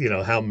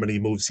 how many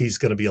moves he's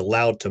going to be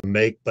allowed to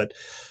make. But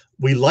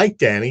we like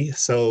Danny.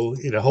 So,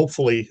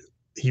 hopefully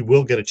he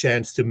will get a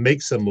chance to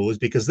make some moves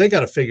because they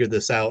got to figure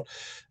this out.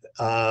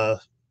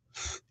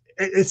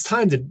 It's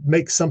time to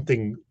make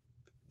something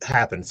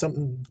happen,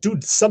 do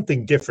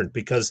something different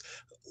because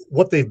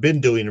what they've been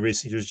doing in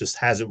recent years just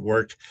hasn't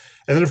worked.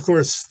 And then, of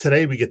course,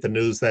 today we get the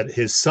news that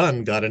his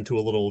son got into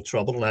a little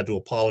trouble and had to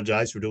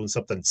apologize for doing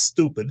something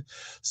stupid.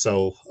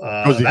 So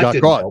because he got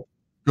caught.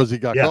 Because he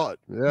got caught.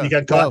 Yeah. He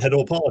got caught, had to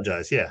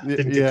apologize. Yeah.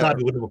 Didn't get caught,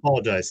 he wouldn't have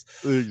apologized.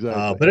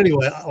 Exactly. But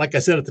anyway, like I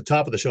said at the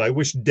top of the show, I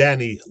wish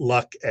Danny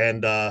luck.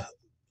 And I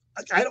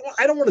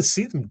don't want to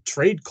see them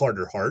trade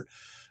Carter Hart,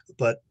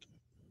 but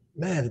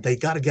man, they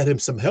got to get him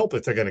some help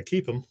if they're going to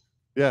keep him.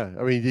 Yeah,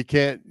 I mean, he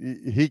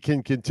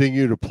can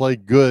continue to play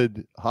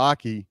good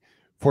hockey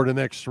for the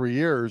next 3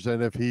 years.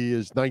 And if he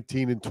is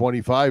 19 and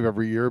 25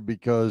 every year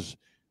because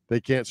they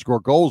can't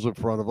score goals in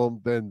front of him,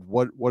 then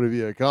what have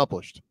you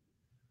accomplished?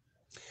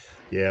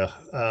 Yeah.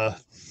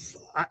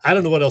 I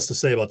don't know what else to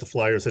say about the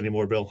Flyers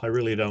anymore, Bill. I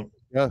really don't.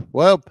 Yeah.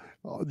 Well,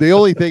 the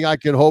only thing I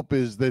can hope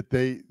is that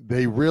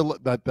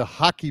that the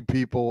hockey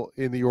people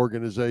in the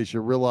organization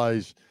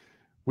realize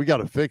we got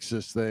to fix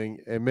this thing,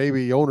 and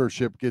maybe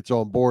ownership gets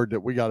on board that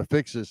we got to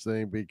fix this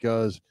thing,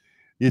 because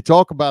you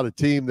talk about a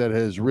team that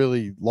has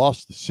really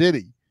lost the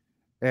city,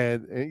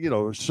 and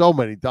there's so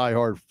many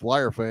diehard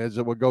Flyer fans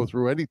that would go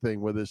through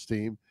anything with this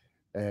team,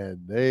 and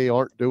they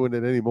aren't doing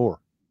it anymore.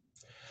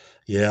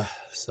 Yeah.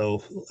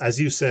 So as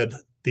you said,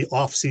 the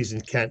off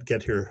season can't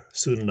get here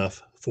soon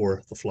enough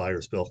for the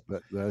Flyers, Bill.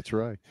 That's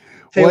right.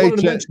 Hey, I wanted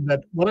to mention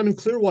that when I'm in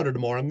Clearwater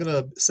tomorrow, I'm going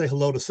to say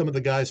hello to some of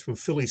the guys from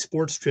Philly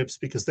Sports Trips,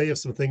 because they have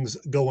some things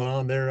going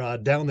on there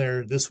down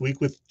there this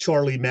week with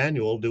Charlie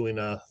Manuel doing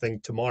a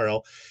thing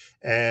tomorrow.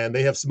 And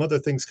they have some other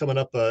things coming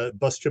up, a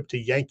bus trip to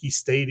Yankee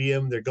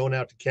Stadium. They're going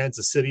out to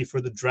Kansas City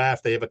for the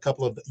draft. They have a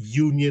couple of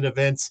union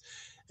events.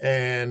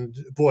 And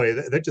boy,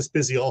 they're just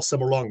busy all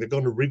summer long. They're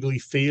going to Wrigley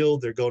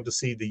Field. They're going to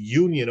see the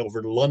Union over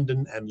in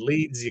London and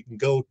Leeds. You can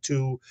go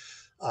to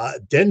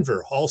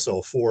Denver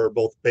also for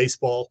both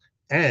baseball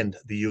and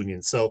the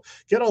Union. So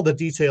get all the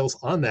details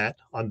on that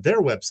on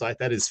their website.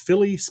 That is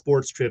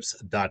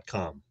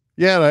phillysportstrips.com.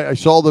 Yeah, and I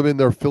saw them in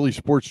their Philly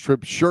Sports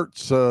Trip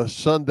shirts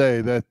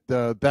Sunday.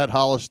 That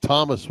Hollis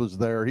Thomas was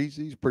there. He's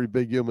a pretty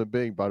big human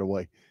being, by the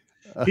way.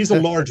 He's a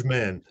large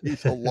man.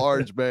 He's a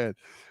large man.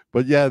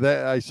 But yeah,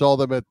 I saw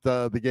them at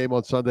the game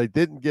on Sunday.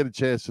 Didn't get a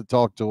chance to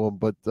talk to them,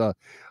 but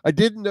I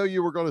didn't know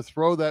you were going to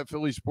throw that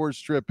Philly Sports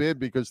Trip in,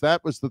 because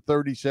that was the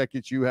 30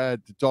 seconds you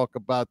had to talk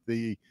about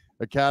the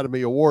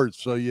Academy Awards.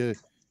 So you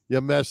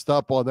messed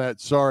up on that.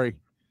 Sorry.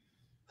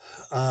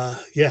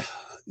 Yeah.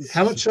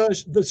 How much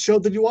the show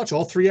did you watch?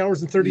 All 3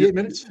 hours and 38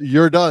 minutes?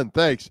 You're done.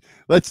 Thanks.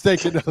 Let's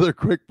take another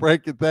quick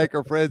break and thank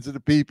our friends at the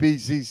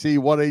PPCC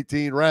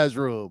 118 Raz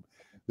Room.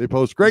 They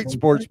post great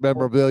sports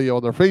memorabilia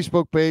on their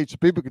Facebook page so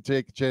people can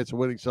take a chance of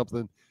winning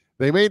something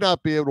they may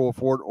not be able to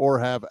afford or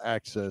have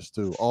access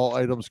to. All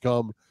items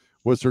come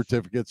with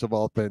certificates of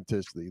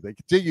authenticity. They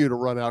continue to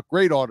run out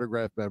great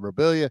autographed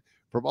memorabilia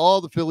from all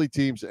the Philly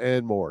teams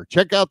and more.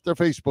 Check out their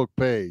Facebook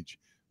page.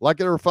 Like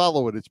it or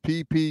follow it. It's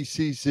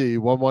PPCC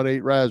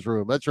 118 Raz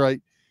Room. That's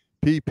right.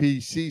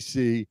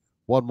 PPCC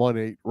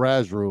 118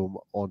 Raz Room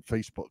on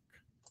Facebook.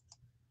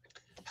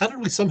 How did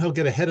we somehow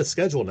get ahead of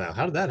schedule now?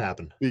 How did that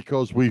happen?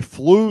 Because we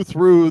flew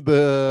through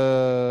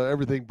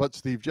everything but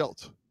Steve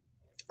Jeltz.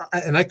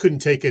 And I couldn't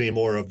take any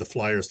more of the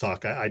Flyers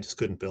talk. I just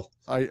couldn't, Bill.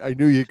 I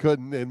knew you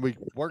couldn't, and we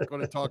weren't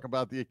going to talk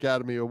about the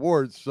Academy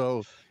Awards.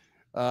 So,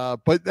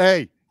 but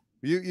hey,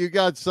 you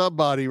got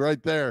somebody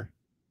right there.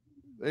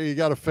 There you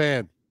got a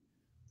fan.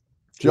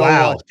 Joe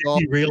Wow, did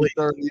he really?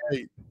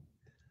 38.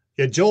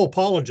 Yeah, Joe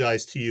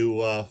apologized to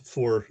you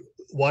for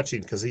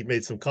watching because he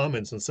made some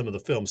comments on some of the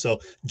film. So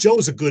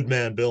Joe's a good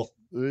man, Bill.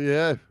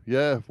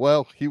 Yeah.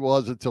 Well, he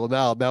was until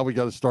now. Now we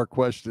got to start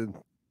questioning,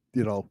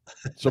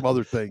 some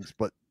other things.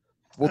 But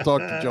we'll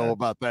talk to Joe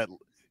about that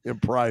in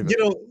private.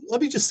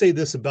 Let me just say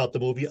this about the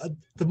movie.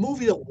 The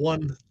movie that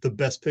won the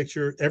Best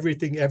Picture,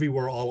 Everything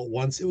Everywhere All at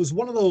Once, it was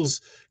one of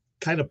those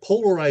kind of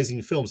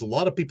polarizing films. A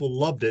lot of people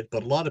loved it,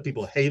 but a lot of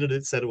people hated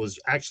it, said it was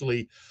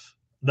actually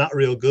not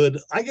real good.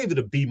 I gave it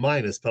a B-,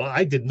 but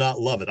I did not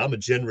love it. I'm a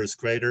generous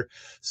grader.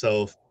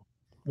 So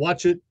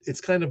watch it.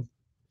 It's kind of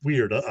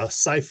weird. A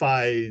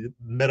sci-fi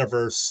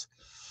metaverse,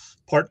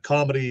 part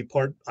comedy,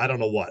 part I don't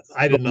know what.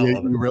 I did not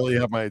love it. You really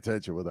have my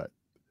attention with that.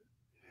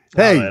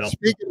 Hey,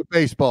 speaking of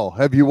baseball,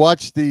 have you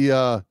watched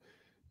the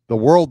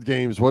World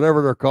Games,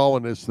 whatever they're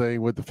calling this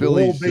thing, with the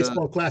Phillies? World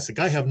Baseball Classic.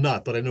 I have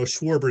not, but I know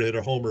Schwarber hit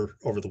a homer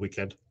over the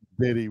weekend.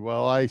 Did he?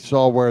 Well, I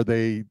saw where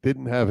they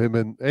didn't have him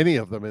in any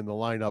of them in the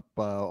lineup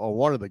on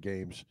one of the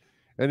games,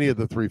 any of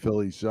the three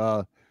Phillies.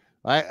 I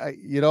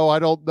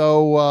don't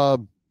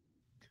know.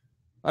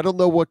 I don't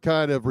know what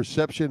kind of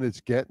reception it's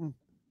getting,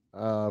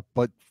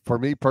 but for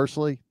me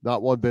personally,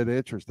 not one bit of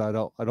interest. I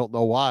don't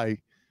know why.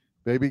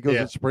 Maybe because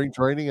it's spring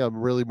training, I'm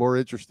really more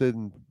interested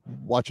in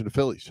watching the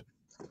Phillies.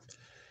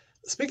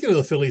 Speaking of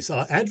the Phillies,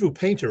 Andrew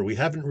Painter, we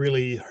haven't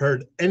really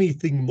heard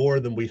anything more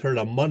than we heard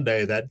on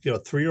Monday that,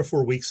 3 or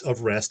 4 weeks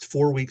of rest,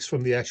 4 weeks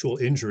from the actual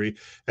injury,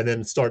 and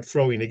then start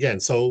throwing again.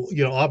 So,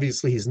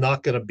 obviously he's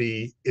not going to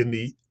be in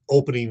the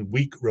opening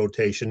week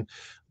rotation,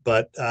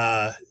 but,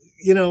 I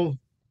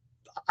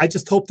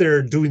just hope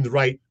they're doing the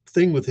right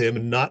thing with him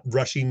and not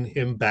rushing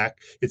him back.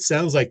 It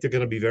sounds like they're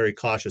going to be very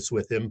cautious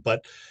with him,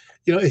 but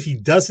if he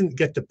doesn't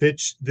get to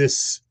pitch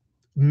this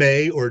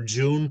May or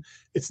June,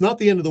 it's not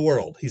the end of the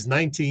world. He's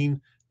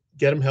 19.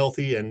 Get him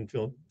healthy and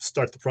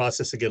start the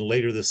process again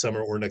later this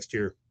summer or next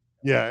year.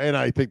 Yeah, and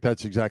I think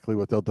that's exactly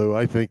what they'll do.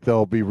 I think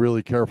they'll be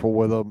really careful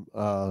with him.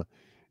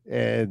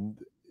 And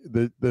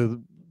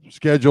the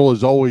schedule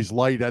is always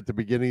light at the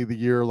beginning of the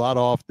year. A lot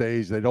of off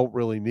days. They don't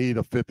really need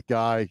a fifth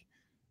guy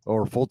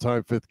or a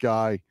full-time fifth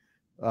guy.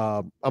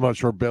 I'm not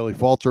sure Bailey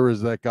Falter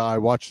is that guy. I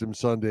watched him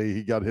Sunday.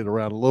 He got hit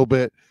around a little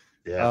bit.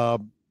 Yeah.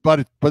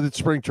 But it's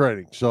spring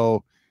training,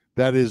 so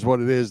that is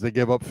what it is. They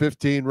gave up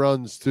 15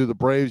 runs to the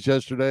Braves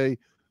yesterday,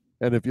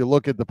 and if you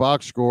look at the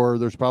box score,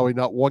 there's probably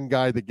not one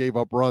guy that gave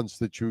up runs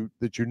that you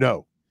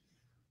know.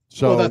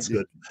 So that's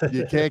good.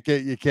 you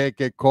can't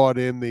get caught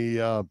in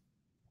the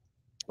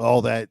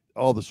all the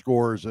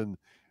scores and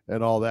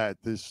all that.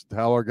 This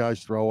how are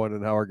guys throwing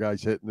and how are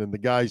guys hitting, and the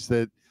guys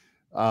that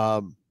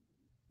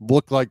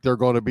look like they're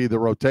going to be the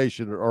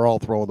rotation are all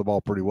throwing the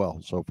ball pretty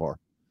well so far.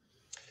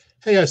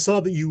 Hey, I saw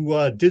that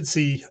you did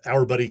see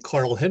our buddy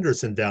Carl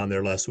Henderson down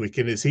there last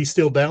weekend. Is he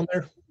still down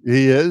there?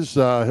 He is.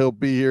 He'll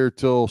be here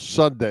till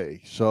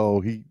Sunday. So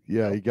he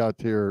got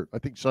here, I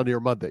think Sunday or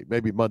Monday,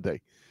 maybe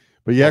Monday.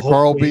 But yeah, well,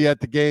 Carl will be at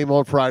the game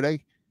on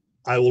Friday.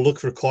 I will look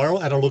for Carl,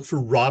 and I'll look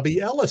for Robbie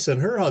Ellis and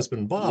her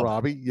husband, Bob.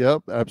 Robbie,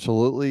 yep,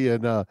 absolutely.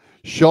 And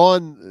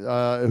Sean,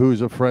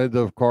 who's a friend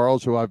of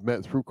Carl's, who I've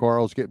met through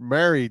Carl's, getting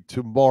married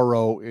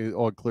tomorrow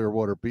on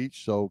Clearwater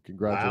Beach. So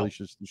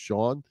congratulations to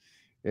Sean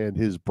and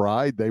his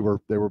bride. They were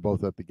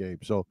both at the game.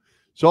 So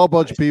a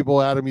bunch of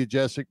people. Adam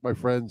Ujesic, my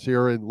friends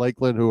here in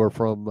Lakeland, who are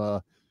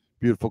from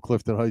beautiful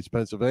Clifton Heights,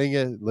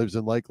 Pennsylvania, lives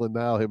in Lakeland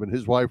now. Him and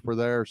his wife were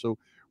there. So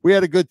we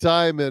had a good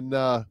time, and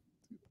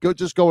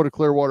just going to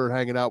Clearwater and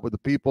hanging out with the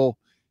people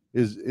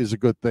is a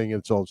good thing in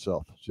its own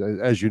self,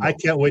 as you know. I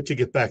can't wait to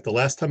get back. The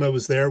last time I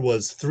was there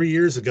was 3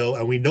 years ago,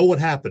 and we know what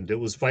happened. It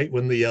was right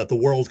when the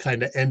world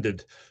kind of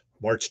ended,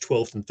 March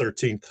 12th and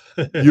 13th.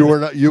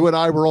 You and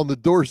I were on the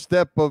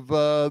doorstep of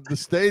the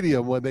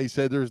stadium when they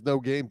said there's no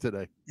game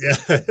today. Yeah,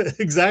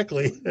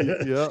 exactly.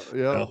 Yeah.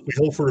 We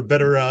hope for a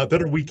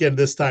better weekend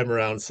this time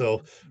around.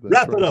 So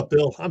wrap it up,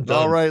 Bill. I'm done.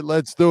 All right,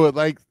 let's do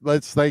it.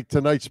 Let's thank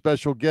tonight's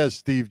special guest,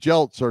 Steve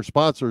Jeltz, our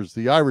sponsors,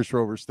 the Irish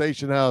Rover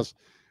Station House,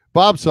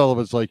 Bob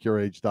Sullivan's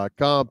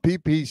LikeYourAge.com,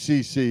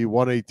 PPCC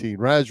 118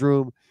 Raz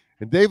Room,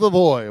 and Dave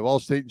Lavoie of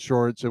Allstate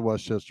Insurance in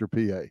Westchester,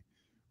 PA.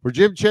 For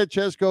Jim Chet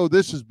Chesko,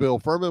 this is Bill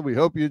Furman. We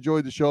hope you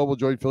enjoyed the show. We'll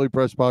join Philly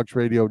Press Box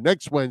Radio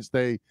next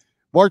Wednesday,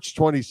 March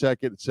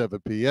 22nd at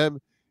 7 p.m.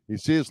 You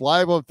see us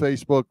live on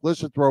Facebook.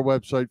 Listen to our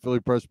website,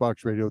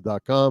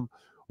 phillypressboxradio.com,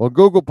 on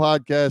Google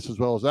Podcasts, as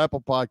well as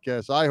Apple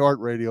Podcasts,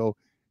 iHeartRadio,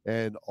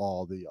 and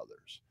all the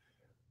others.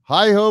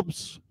 High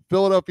hopes,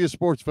 Philadelphia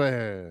sports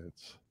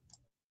fans.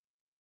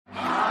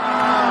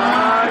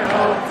 High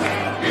hopes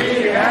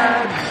he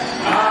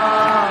had.